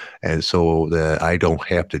lawn, and so that I don't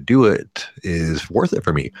have to do it, is worth it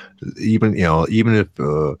for me. Even if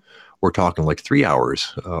we're talking like 3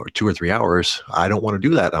 hours or 2 or 3 hours, I don't want to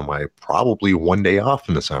do that on my probably one day off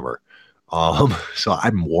in the summer. So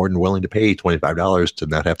I'm more than willing to pay $25 to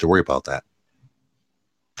not have to worry about that.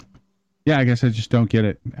 Yeah, I guess I just don't get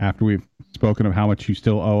it after we've spoken of how much you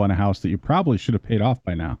still owe on a house that you probably should have paid off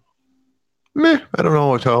by now. I don't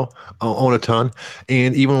know. I'll own a ton.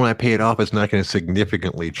 And even when I pay it off, it's not going to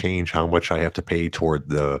significantly change how much I have to pay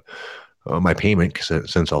toward my payment,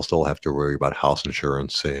 since I'll still have to worry about house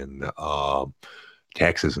insurance and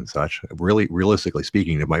taxes and such. Really, realistically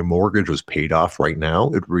speaking, if my mortgage was paid off right now,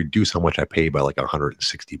 it would reduce how much I pay by like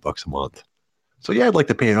 $160 a month. So yeah, I'd like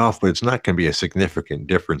to pay it off, but it's not going to be a significant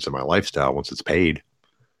difference in my lifestyle once it's paid.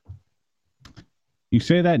 You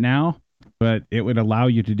say that now, but it would allow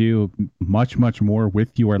you to do much, much more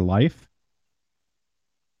with your life.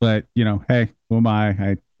 But, hey, who am I?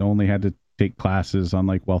 I only had to take classes on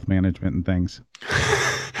like wealth management and things.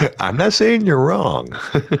 I'm not saying you're wrong.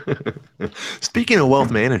 Speaking of wealth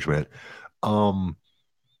management, one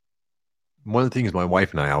of the things my wife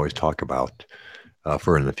and I always talk about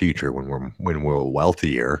for in the future when we're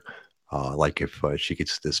wealthier, like if she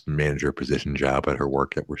gets this manager position job at her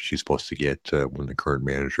work that she's supposed to get when the current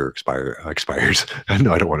manager expires.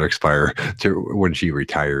 No, I don't want to expire, to when she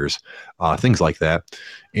retires, things like that.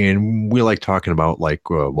 And we like talking about like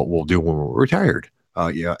what we'll do when we're retired.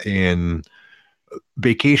 And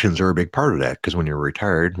vacations are a big part of that, because when you're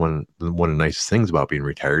retired, one of the nicest things about being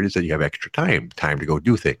retired is that you have extra time to go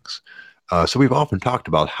do things. So we've often talked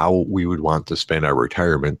about how we would want to spend our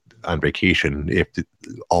retirement on vacation if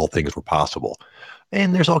all things were possible.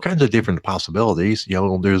 And there's all kinds of different possibilities.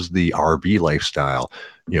 There's the RV lifestyle,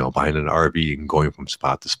 buying an RV and going from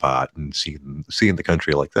spot to spot and seeing the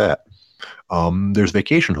country like that. There's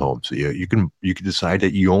vacation homes. You can decide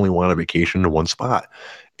that you only want a vacation to one spot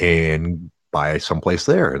and buy someplace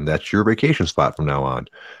there, and that's your vacation spot from now on.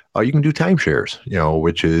 You can do timeshares,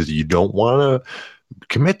 which is you don't want to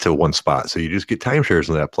commit to one spot, so you just get timeshares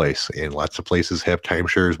in that place. And lots of places have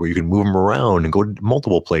timeshares where you can move them around and go to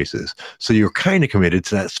multiple places, so you're kind of committed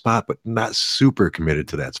to that spot but not super committed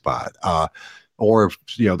to that spot. or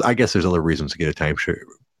I guess there's other reasons to get a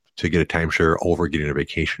timeshare over getting a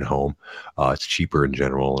vacation home. It's cheaper in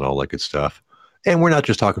general and all that good stuff. And we're not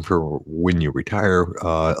just talking for when you retire.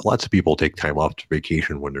 Lots of people take time off to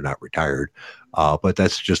vacation when they're not retired. But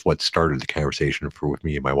that's just what started the conversation with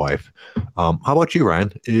me and my wife. How about you,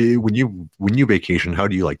 Ryan? When you vacation, how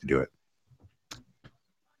do you like to do it?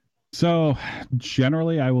 So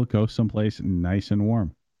generally, I will go someplace nice and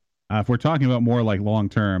warm. If we're talking about more like long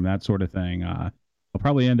term, that sort of thing, I'll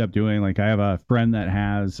probably end up doing like I have a friend that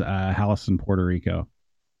has a house in Puerto Rico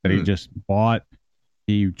that he just bought.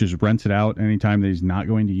 He just rents it out anytime that he's not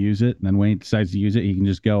going to use it. And then when he decides to use it, he can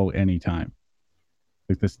just go anytime.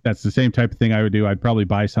 Like that's the same type of thing I would do. I'd probably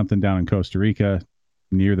buy something down in Costa Rica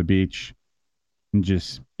near the beach and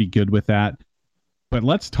just be good with that. But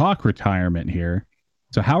let's talk retirement here.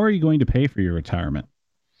 So how are you going to pay for your retirement?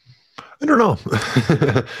 I don't know.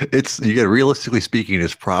 Realistically speaking,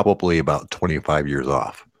 it's probably about 25 years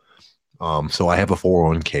off. So I have a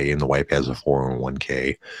 401k and the wife has a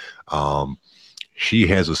 401k. She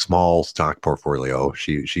has a small stock portfolio.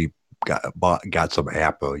 She got some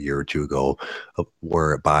app a year or two ago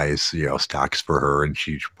where it buys stocks for her, and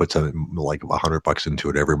she puts like $100 into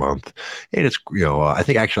it every month. And it's I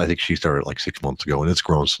think she started like 6 months ago, and it's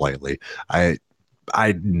grown slightly.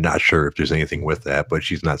 I'm not sure if there's anything with that, but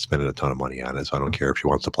she's not spending a ton of money on it, so I don't care if she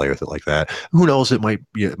wants to play with it like that. Who knows? It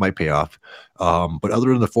might pay off. But other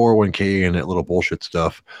than the 401k and that little bullshit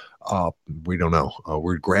stuff, we don't know.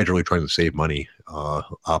 We're gradually trying to save money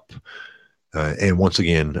up. And once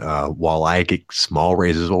again, while I get small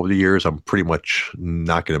raises over the years, I'm pretty much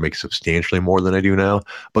not going to make substantially more than I do now.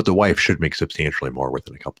 But the wife should make substantially more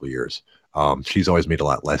within a couple of years. She's always made a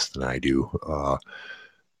lot less than I do.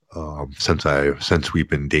 Since we've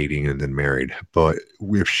been dating and then married. But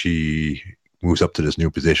if she moves up to this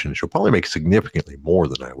new position, she'll probably make significantly more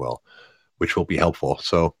than I will, which will be helpful.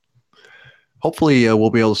 So hopefully we'll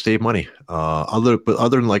be able to save money. Other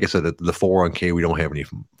than, like I said, the 401k, we don't have any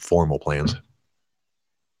formal plans.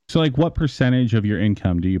 So like what percentage of your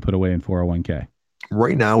income do you put away in 401k?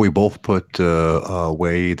 Right now, we both put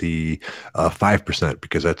away the 5%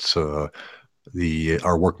 because that's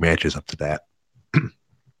our work matches up to that.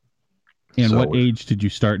 And what age did you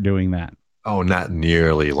start doing that? Oh, not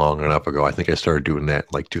nearly long enough ago. I think I started doing that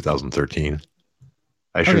like 2013.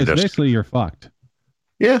 Basically you're fucked.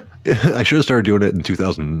 Yeah, I should have started doing it in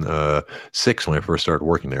 2006 when I first started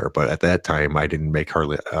working there. But at that time, I didn't make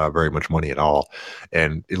hardly very much money at all.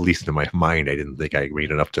 And at least in my mind, I didn't think I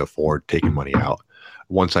made enough to afford taking money out.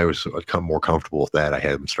 Once I was more comfortable with that, I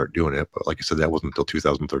had them start doing it. But like I said, that wasn't until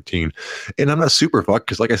 2013. And I'm not super fucked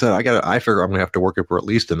because, like I said, I figure I'm going to have to work it for at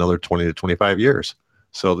least another 20 to 25 years.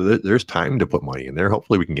 So there's time to put money in there.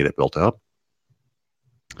 Hopefully we can get it built up.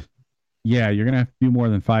 Yeah, you're going to have to do more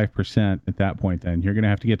than 5% at that point then. You're going to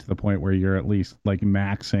have to get to the point where you're at least like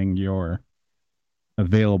maxing your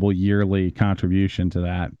available yearly contribution to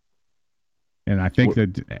that. And I think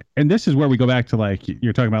and this is where we go back to like,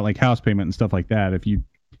 you're talking about like house payment and stuff like that. If you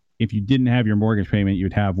didn't have your mortgage payment,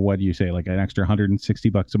 you'd have, what do you say, like an extra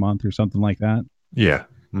 $160 a month or something like that? Yeah.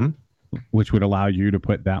 Mm-hmm. Which would allow you to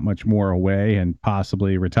put that much more away and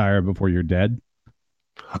possibly retire before you're dead.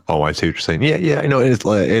 Oh, I see what you're saying. Yeah, I know.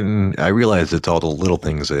 And I realize it's all the little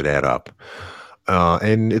things that add up.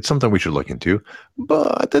 And it's something we should look into,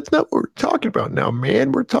 but that's not what we're talking about now,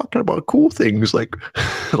 man. We're talking about cool things like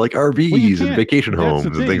RVs and vacation homes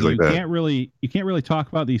and things like that. You can't really talk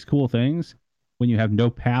about these cool things when you have no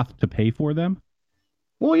path to pay for them.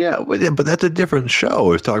 Well, yeah, but that's a different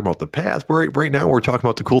show. It's talking about the path. Right now, we're talking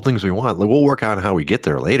about the cool things we want. Like, we'll work on how we get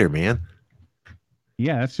there later, man.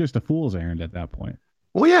 Yeah, that's just a fool's errand at that point.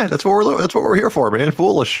 Well, yeah, that's what we're here for, man.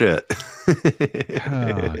 Foolish shit.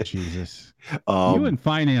 Oh, Jesus. You and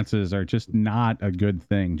finances are just not a good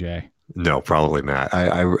thing, Jay. No, probably not.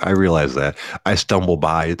 I realize that. I stumble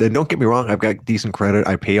by. And don't get me wrong, I've got decent credit.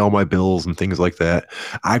 I pay all my bills and things like that.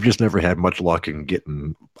 I've just never had much luck in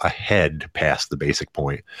getting ahead past the basic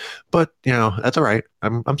point. But, that's all right.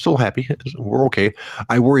 I'm still happy. We're okay.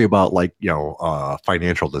 I worry about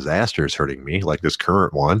financial disasters hurting me, like this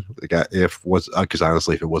current one. Because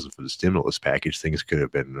honestly, if it wasn't for the stimulus package, things could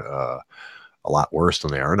have been a lot worse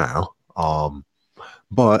than they are now.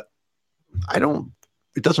 But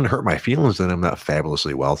it doesn't hurt my feelings that I'm not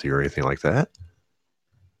fabulously wealthy or anything like that.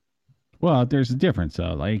 Well, there's a difference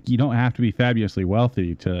though. Like, you don't have to be fabulously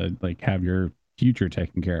wealthy to like have your future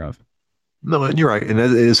taken care of. No, and you're right. And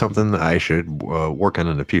that is something that I should work on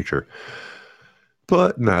in the future,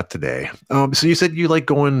 but not today. So you said you like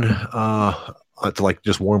going to like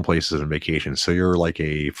just warm places and vacations. So you're like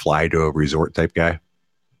a fly to a resort type guy.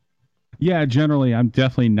 Yeah, generally, I'm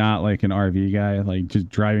definitely not like an RV guy. Like just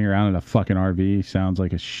driving around in a fucking RV sounds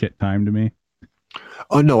like a shit time to me.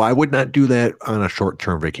 Oh no, I would not do that on a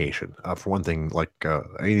short-term vacation. For one thing, like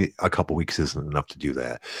a couple weeks isn't enough to do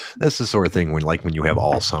that. That's the sort of thing when you have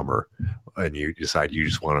all summer and you decide you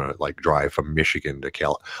just want to like drive from Michigan to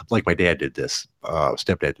Cal. Like my dad did this,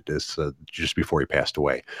 stepdad did this just before he passed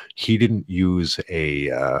away. He didn't use a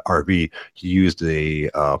RV. He used a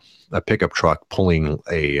pickup truck pulling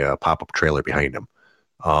a pop-up trailer behind him.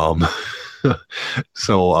 Um,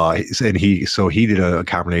 so he did a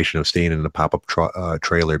combination of staying in the pop-up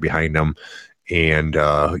trailer behind him and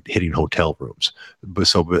hitting hotel rooms.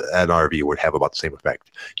 But an RV would have about the same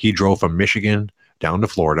effect. He drove from Michigan down to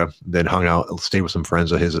Florida, then hung out, stayed with some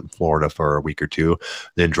friends of his in Florida for a week or two,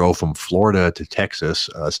 then drove from Florida to Texas,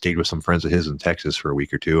 stayed with some friends of his in Texas for a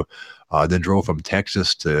week or two, then drove from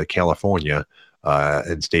Texas to California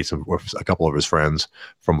and stayed with a couple of his friends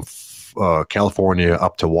from California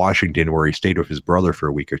up to Washington, where he stayed with his brother for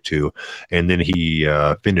a week or two. And then he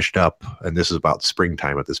finished up, and this is about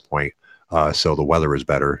springtime at this point. So the weather is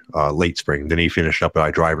better, late spring. Then he finished up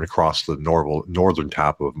by driving across the northern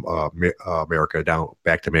top of America down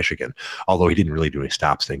back to Michigan. Although he didn't really do any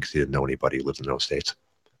stops things, he didn't know anybody who lived in those states.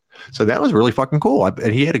 So that was really fucking cool.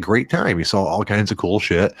 And he had a great time. He saw all kinds of cool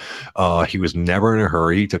shit. He was never in a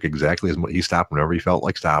hurry. He took exactly as much. He stopped whenever he felt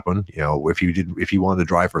like stopping. You know, if he wanted to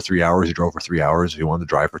drive for 3 hours, he drove for 3 hours. If he wanted to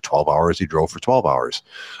drive for 12 hours, he drove for 12 hours.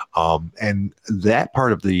 And that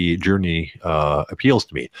part of the journey appeals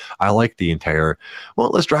to me. I like the entire, well,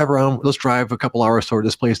 let's drive around. Let's drive a couple hours toward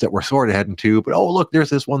this place that we're sort of heading to. But, oh, look, there's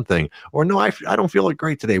this one thing. Or, no, I don't feel like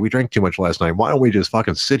great today. We drank too much last night. Why don't we just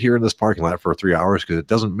fucking sit here in this parking lot for 3 hours? Because it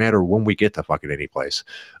doesn't matter when we get to fucking any place.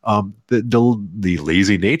 The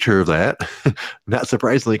lazy nature of that, not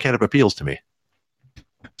surprisingly, kind of appeals to me.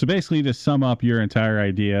 So basically, to sum up your entire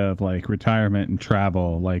idea of like retirement and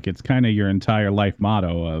travel, like it's kind of your entire life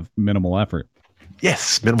motto of minimal effort.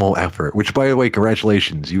 Yes, minimal effort, which, by the way,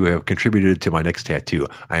 congratulations. You have contributed to my next tattoo.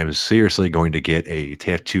 I am seriously going to get a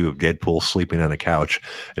tattoo of Deadpool sleeping on a couch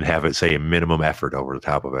and have it say minimum effort over the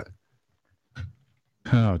top of it.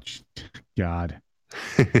 Oh, God.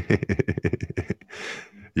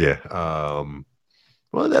 Yeah.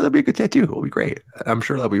 Well, that'll be a good tattoo. It'll be great. I'm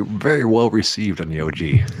sure that'll be very well received on the OG.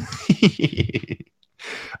 You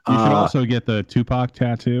should also get the Tupac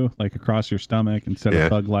tattoo, like across your stomach. Instead of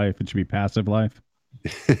Thug Life, it should be Passive Life.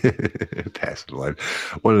 Passive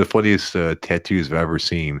Life. One of the funniest tattoos I've ever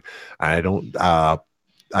seen. I'm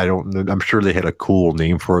sure they had a cool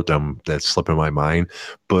name for it that's slipping my mind,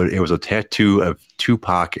 but it was a tattoo of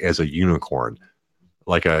Tupac as a unicorn,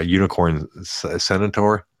 like a unicorn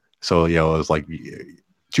centaur. So, you know, it was like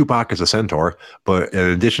Tupac is a centaur, but in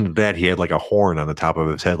addition to that, he had like a horn on the top of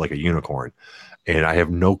his head, like a unicorn. And I have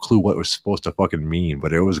no clue what it was supposed to fucking mean,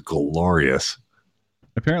 but it was glorious.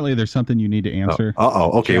 Apparently, there's something you need to answer.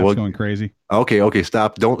 Okay. Well, going crazy. Okay.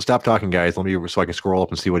 Don't stop talking, guys. Let me so I can scroll up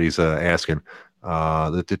and see what he's asking.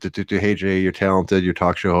 Hey Jay, you're talented. You're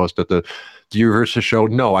talk show host. Do you reverse the show?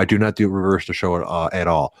 No, I do not do reverse the show at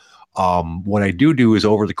all. What I do is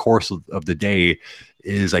over the course of the day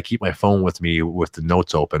is I keep my phone with me with the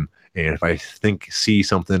notes open, and if I see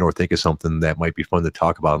something or think of something that might be fun to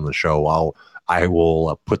talk about on the show, I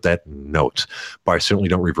will put that in notes. But I certainly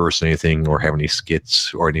don't reverse anything or have any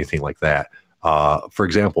skits or anything like that. For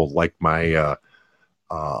example, like my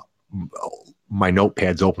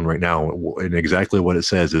notepad's open right now, and exactly what it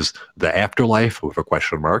says is the afterlife with a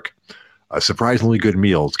question mark. Surprisingly good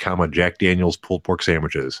meals, Jack Daniel's pulled pork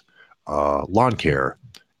sandwiches, lawn care,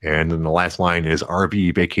 and then the last line is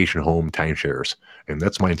RV vacation home timeshares, and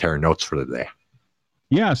that's my entire notes for the day.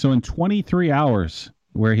 Yeah, so in 23 hours,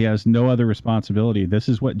 where he has no other responsibility, this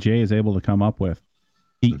is what Jay is able to come up with.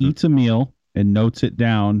 He eats a meal and notes it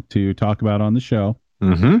down to talk about on the show.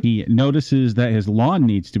 Mm-hmm. He notices that his lawn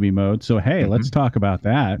needs to be mowed, so hey, let's talk about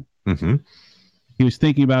that. Mm-hmm. He was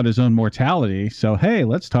thinking about his own mortality, so hey,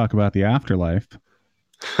 let's talk about the afterlife.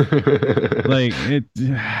 Like it.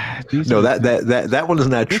 That one is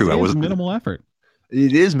not true. I was minimal effort.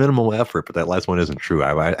 It is minimal effort, but that last one isn't true.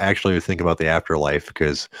 I actually think about the afterlife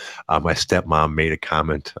because my stepmom made a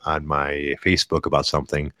comment on my Facebook about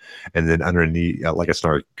something, and then underneath, like a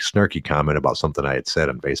snarky comment about something I had said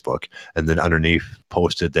on Facebook, and then underneath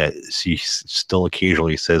posted that she still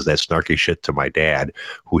occasionally says that snarky shit to my dad,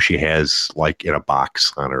 who she has like in a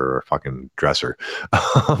box on her fucking dresser.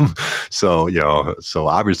 So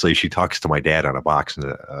obviously she talks to my dad on a box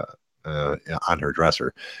on her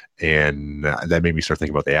dresser, and that made me start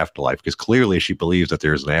thinking about the afterlife, because clearly she believes that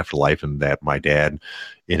there's an afterlife and that my dad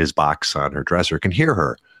in his box on her dresser can hear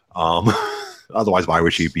her. Otherwise, why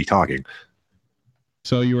would she be talking?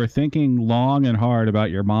 So you were thinking long and hard about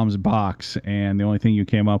your mom's box, and the only thing you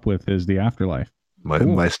came up with is the afterlife. My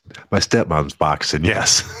Cool. my stepmom's box, and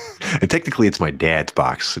yes, and technically it's my dad's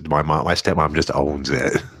box. My stepmom just owns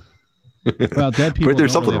it. Well, dead people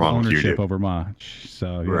There's don't something really have wrong with you, ownership dude. over much.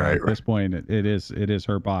 So Right, at this point, it is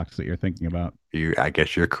her box that you're thinking about. I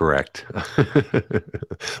guess you're correct.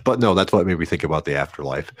 But no, that's what made me think about the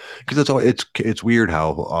afterlife, because it's weird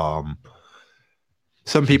how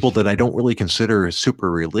some people that I don't really consider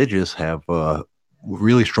super religious have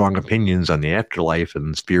really strong opinions on the afterlife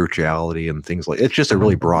and spirituality and things like. It's just a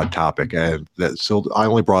really broad topic, and so I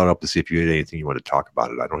only brought it up to see if you had anything you want to talk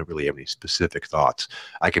about it. I don't really have any specific thoughts.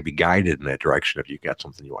 I could be guided in that direction if you got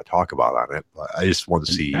something you want to talk about on it. But I just want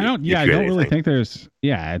to see. I don't really think there's.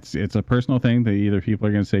 Yeah, it's a personal thing that either people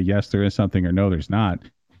are going to say yes, there is something, or no, there's not.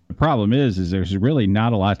 The problem is there's really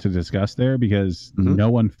not a lot to discuss there because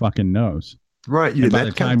no one fucking knows. Right. And by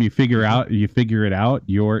the time you figure it out,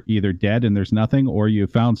 you're either dead and there's nothing, or you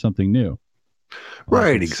found something new.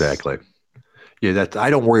 Right. Exactly. Yeah.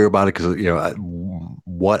 I don't worry about it because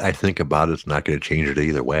what I think about it's not going to change it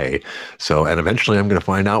either way. So, and eventually I'm going to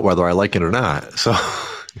find out whether I like it or not. So,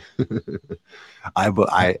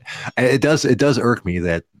 it does irk me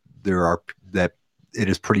that that it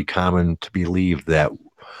is pretty common to believe that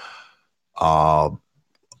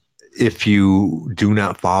if you do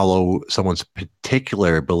not follow someone's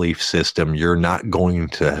particular belief system, you're not going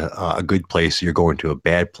to a good place. You're going to a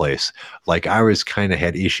bad place. Like I was kind of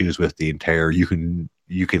had issues with the entire, you can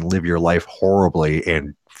live your life horribly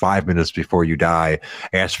and 5 minutes before you die,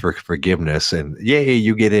 ask for forgiveness and yay,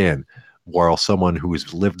 you get in. While someone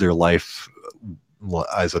who's lived their life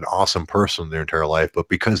as an awesome person their entire life, but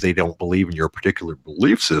because they don't believe in your particular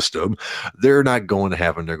belief system, they're not going to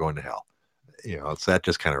heaven, they're going to hell. So that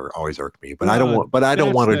just kind of always irked me. But I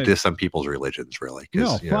don't want to diss on people's religions, really.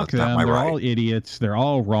 No, fuck them. They're all idiots. They're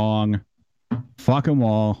all wrong. Fuck them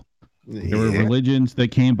all. There were religions that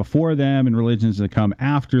came before them and religions that come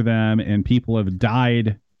after them, and people have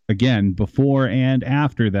died again before and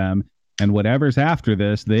after them. And whatever's after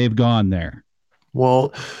this, they've gone there.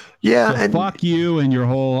 Well, yeah. So fuck you and your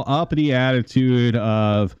whole uppity attitude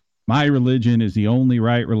of my religion is the only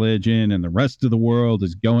right religion and the rest of the world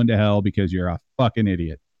is going to hell because you're a fucking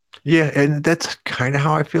idiot. Yeah, and that's kind of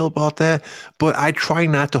how I feel about that. But I try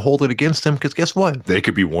not to hold it against them because guess what? They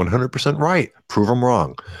could be 100% right. Prove them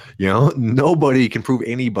wrong. Nobody can prove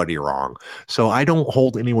anybody wrong. So I don't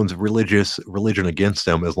hold anyone's religion against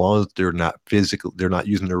them as long as they're not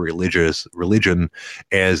using their religion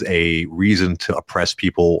as a reason to oppress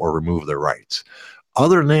people or remove their rights.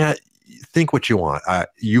 Other than that, think what you want.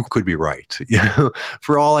 You could be right.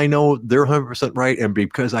 For all I know, they're 100% right. And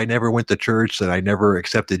because I never went to church and I never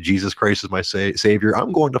accepted Jesus Christ as my savior,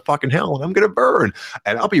 I'm going to fucking hell and I'm going to burn.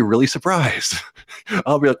 And I'll be really surprised.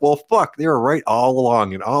 I'll be like, well, fuck, they were right all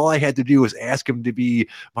along. And all I had to do was ask him to be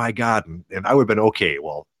my God. And I would have been okay.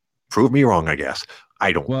 Well, prove me wrong, I guess.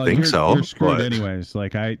 I don't think so. You're screwed anyways.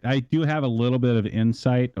 Like I do have a little bit of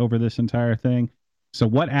insight over this entire thing. So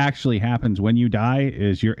what actually happens when you die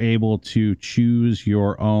is you're able to choose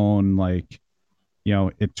your own,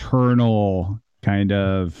 eternal kind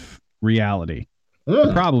of reality.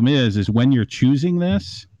 The problem is when you're choosing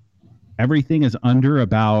this, everything is under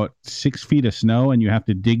about 6 feet of snow and you have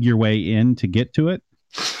to dig your way in to get to it.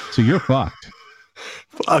 So you're fucked.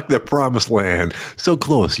 Fuck the promised land. So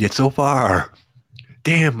close, yet so far.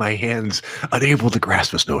 Damn, my hands unable to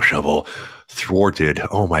grasp a snow shovel. Thwarted.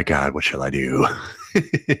 Oh my God, what shall I do?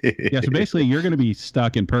 Yeah, so basically you're going to be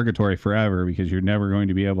stuck in purgatory forever because you're never going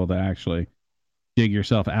to be able to actually dig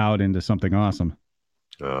yourself out into something awesome.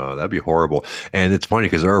 That'd be horrible. And it's funny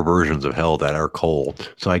because there are versions of hell that are cold.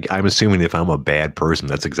 So I'm assuming if I'm a bad person,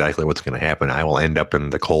 that's exactly what's going to happen. I will end up in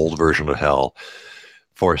the cold version of hell,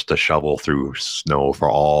 forced to shovel through snow for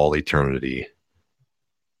all eternity.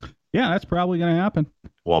 Yeah, that's probably going to happen.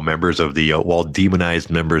 While demonized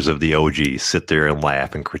members of the OG sit there and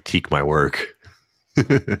laugh and critique my work.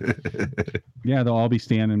 Yeah, they'll all be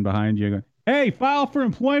standing behind you going, hey, file for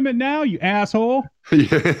employment now, you asshole.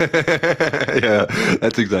 Yeah,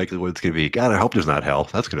 that's exactly what it's going to be. God, I hope there's not hell.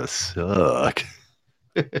 That's going to suck.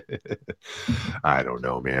 I don't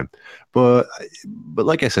know, man. But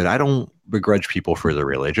like I said, I don't begrudge people for their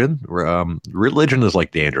religion. Religion is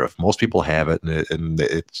like dandruff. Most people have it, and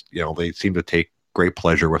it's they seem to take great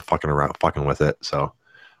pleasure with fucking with it. So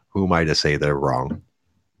who am I to say they're wrong?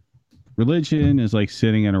 Religion is like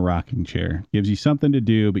sitting in a rocking chair. Gives you something to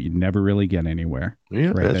do, but you never really get anywhere.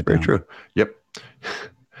 Yeah, that's very true. Yep.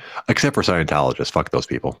 Except for Scientologists. Fuck those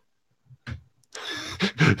people.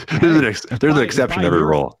 There's an exception to every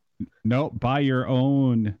rule. Nope, by your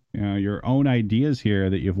own ideas here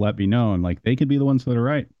that you've let be known. Like they could be the ones that are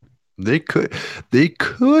right. They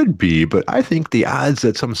could be, but I think the odds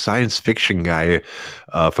that some science fiction guy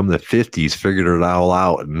from the 50s figured it all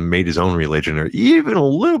out and made his own religion are even a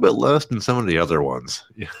little bit less than some of the other ones.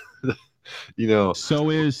 You know, So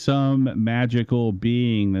is some magical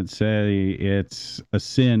being that say it's a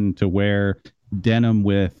sin to wear denim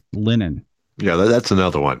with linen. yeah, that's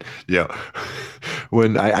another one. Yeah.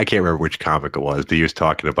 When I can't remember which comic it was, but he was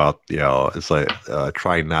talking about, it's like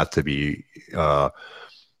trying not to be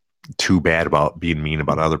too bad about being mean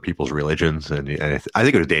about other people's religions, and I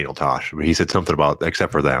think it was Daniel Tosh. But he said something about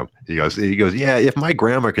except for them. He goes, yeah, if my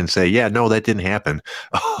grandma can say, yeah, no, that didn't happen,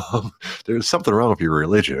 there's something wrong with your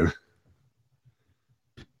religion.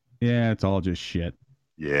 Yeah, it's all just shit.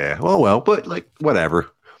 Yeah, well, but like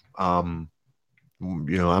whatever. I'm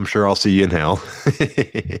sure I'll see you in hell.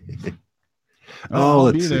 I'll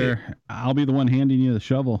Let's be see. there. I'll be the one handing you the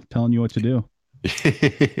shovel, telling you what to do.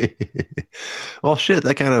 Well, shit,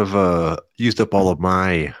 that kind of used up all of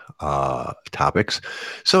my topics.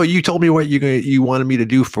 So you told me what you wanted me to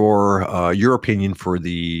do for your opinion for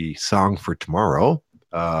the song for tomorrow.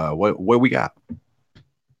 What we got?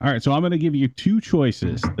 All right, so I'm going to give you two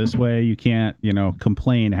choices. This way you can't,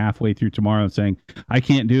 complain halfway through tomorrow and saying, I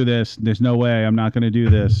can't do this. There's no way I'm not going to do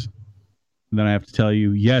this. And then I have to tell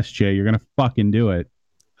you, yes, Jay, you're going to fucking do it.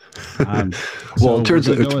 Well, it turns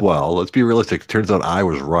out, let's be realistic. It turns out I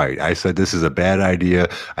was right. I said, this is a bad idea.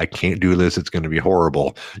 I can't do this. It's going to be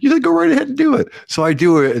horrible. You said, go right ahead and do it. So I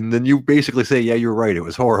do it. And then you basically say, yeah, you're right. It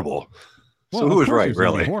was horrible. Well, so who was right,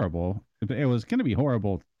 really? Horrible. It was going to be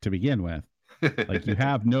horrible to begin with. Like you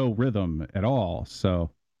have no rhythm at all.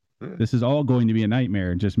 So this is all going to be a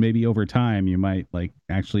nightmare. Just maybe over time, you might like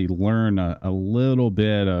actually learn a little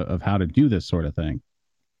bit of how to do this sort of thing.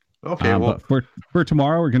 Okay. But for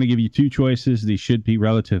tomorrow, we're going to give you two choices. These should be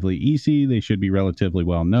relatively easy. They should be relatively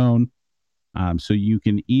well known. So you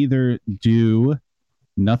can either do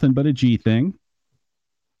Nothing But a G Thing.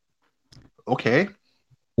 Okay.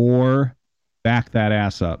 Or Back That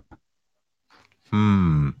Ass Up.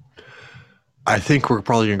 I think we're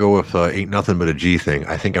probably going to go with Ain't Nothing But a G Thing.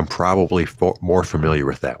 I think I'm probably more familiar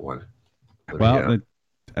with that one.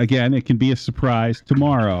 Again, it can be a surprise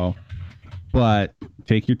tomorrow, but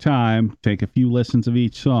take your time, take a few listens of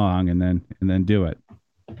each song, and then do it.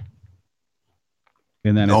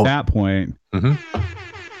 And then at that point,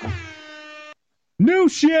 new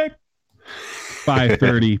shit,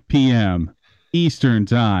 5:30 p.m. Eastern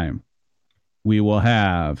Time, we will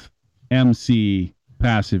have MC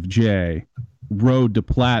Passive J, Road to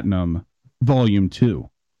Platinum, Volume 2.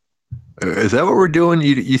 Is that what we're doing?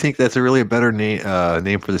 You think that's a better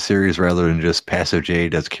name for the series rather than just Passive J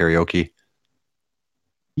does karaoke?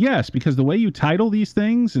 Yes, because the way you title these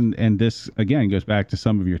things, and this again goes back to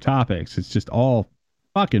some of your topics, it's just all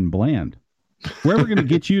fucking bland. We're ever going to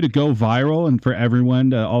get you to go viral and for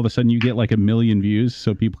everyone to all of a sudden you get like 1 million views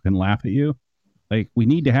so people can laugh at you? Like we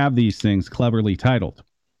need to have these things cleverly titled.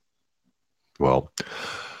 Well,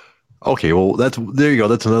 okay, well, there you go.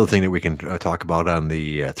 That's another thing that we can talk about on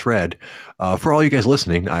the thread. For all you guys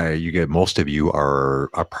listening, most of you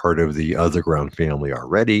are a part of the OtherGround family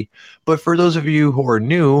already. But for those of you who are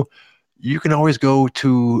new, you can always go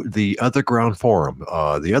to the OtherGround forum.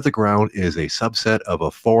 The OtherGround is a subset of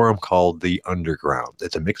a forum called the Underground.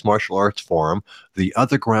 It's a mixed martial arts forum. The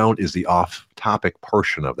OtherGround is the off-topic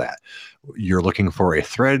portion of that. You're looking for a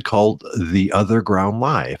thread called the OtherGround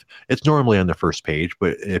Live. It's normally on the first page,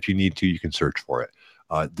 but if you need to, you can search for it.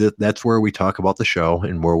 That's where we talk about the show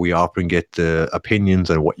and where we often get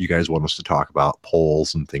opinions on what you guys want us to talk about,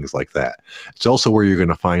 polls and things like that. It's also where you're going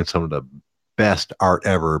to find some of the best art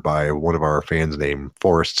ever by one of our fans named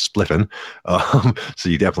Forrest Spliffin. So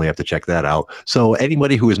you definitely have to check that out. So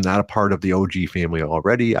anybody who is not a part of the OG family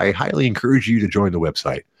already, I highly encourage you to join the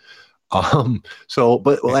website.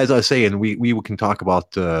 But as I was saying, we can talk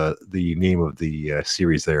about the name of the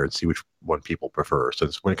series there and see which one people prefer.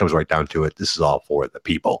 Since when it comes right down to it, this is all for the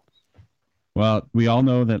people. Well, we all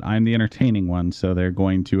know that I'm the entertaining one, so they're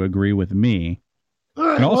going to agree with me.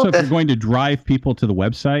 And also, if you're going to drive people to the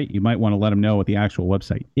website, you might want to let them know what the actual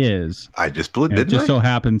website is. I just did. It just so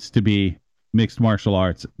happens to be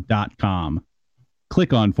mixedmartialarts.com.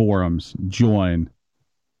 Click on forums, join,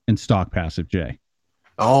 and stalk Passive J.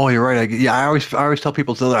 Oh, you're right. I always tell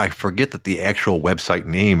people that I forget that the actual website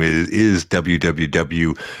name is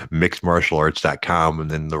www.mixedmartialarts.com, and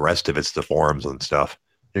then the rest of it's the forums and stuff.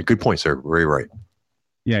 Yeah, good point, sir. Very right.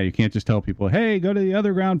 Yeah, you can't just tell people, "Hey, go to the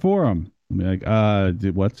OtherGround forum." Be like,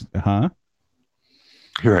 what's, huh?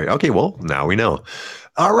 Right. Okay. Well, now we know.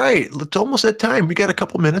 All right. It's almost that time. We got a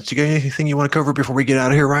couple minutes. You got anything you want to cover before we get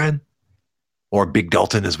out of here, Ryan? Or Big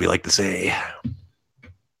Dalton, as we like to say.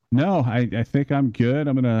 No, I think I'm good.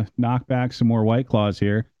 I'm going to knock back some more White Claws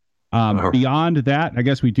here. Uh-huh. Beyond that, I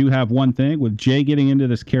guess we do have one thing with Jay getting into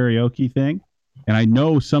this karaoke thing. And I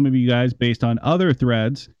know some of you guys, based on other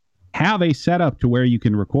threads, have a setup to where you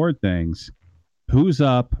can record things. Who's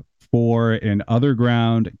up for an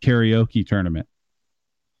OtherGround karaoke tournament?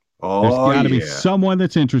 There's Oh, got to be yeah. someone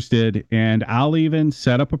that's interested, and I'll even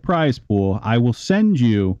set up a prize pool. I will send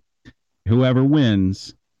you, whoever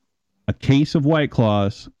wins, a case of White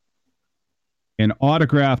Claws, an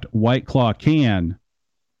autographed White Claw can,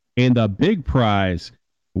 and the big prize,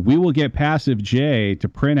 we will get Passive J to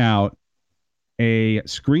print out a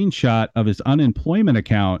screenshot of his unemployment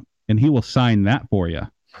account, and he will sign that for you.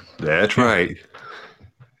 That's right.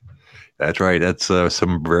 That's right. That's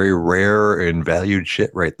some very rare and valued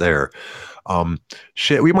shit right there.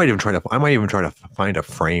 Shit, I might even try to find a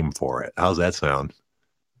frame for it. How's that sound?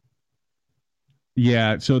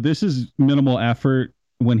 Yeah, so this is minimal effort.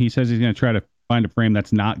 When he says he's going to try to find a frame,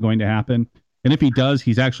 that's not going to happen. And if he does,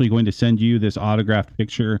 he's actually going to send you this autographed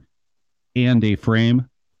picture and a frame,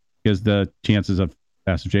 because the chances of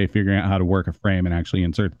Pastor J figuring out how to work a frame and actually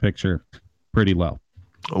insert the picture pretty low.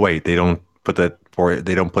 Wait, they don't put that for it.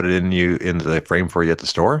 They don't put it in the frame for you at the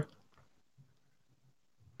store.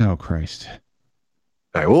 Oh Christ!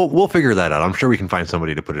 All right, we'll figure that out. I'm sure we can find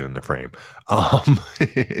somebody to put it in the frame.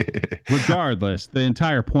 Regardless, the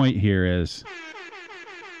entire point here is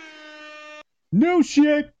no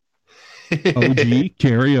shit. OG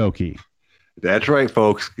karaoke. That's right,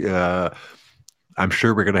 folks. I'm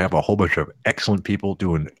sure we're going to have a whole bunch of excellent people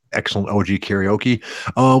doing excellent OG karaoke.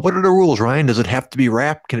 What are the rules, Ryan? Does it have to be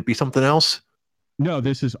rap? Can it be something else? No,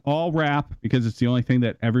 this is all rap because it's the only thing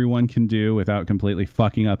that everyone can do without completely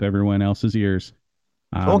fucking up everyone else's ears.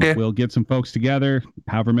 Okay. We'll get some folks together.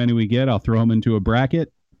 However many we get, I'll throw them into a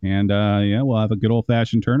bracket, and we'll have a good old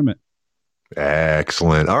fashioned tournament.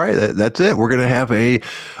 Excellent. All right, that's it. We're going to have a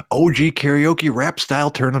OG karaoke rap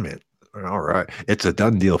style tournament. All right. It's a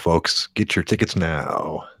done deal, folks. Get your tickets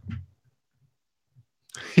now.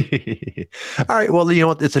 All right. Well, you know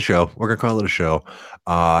what? It's a show. We're going to call it a show.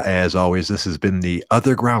 As always, this has been the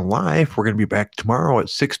OtherGround Live. We're going to be back tomorrow at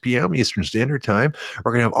 6 p.m. Eastern Standard Time.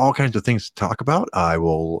 We're going to have all kinds of things to talk about. I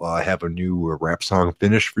will have a new rap song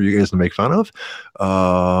finished for you guys to make fun of.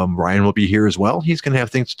 Ryan will be here as well. He's going to have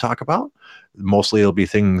things to talk about. Mostly it'll be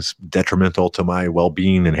things detrimental to my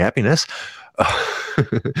well-being and happiness.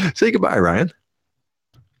 Say goodbye, Ryan.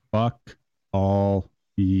 Fuck all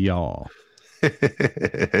y'all.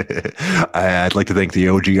 I'd like to thank the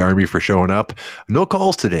OG Army for showing up. No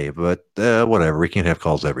calls today, but whatever. We can't have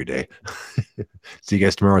calls every day. See you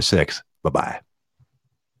guys tomorrow at 6. Bye-bye.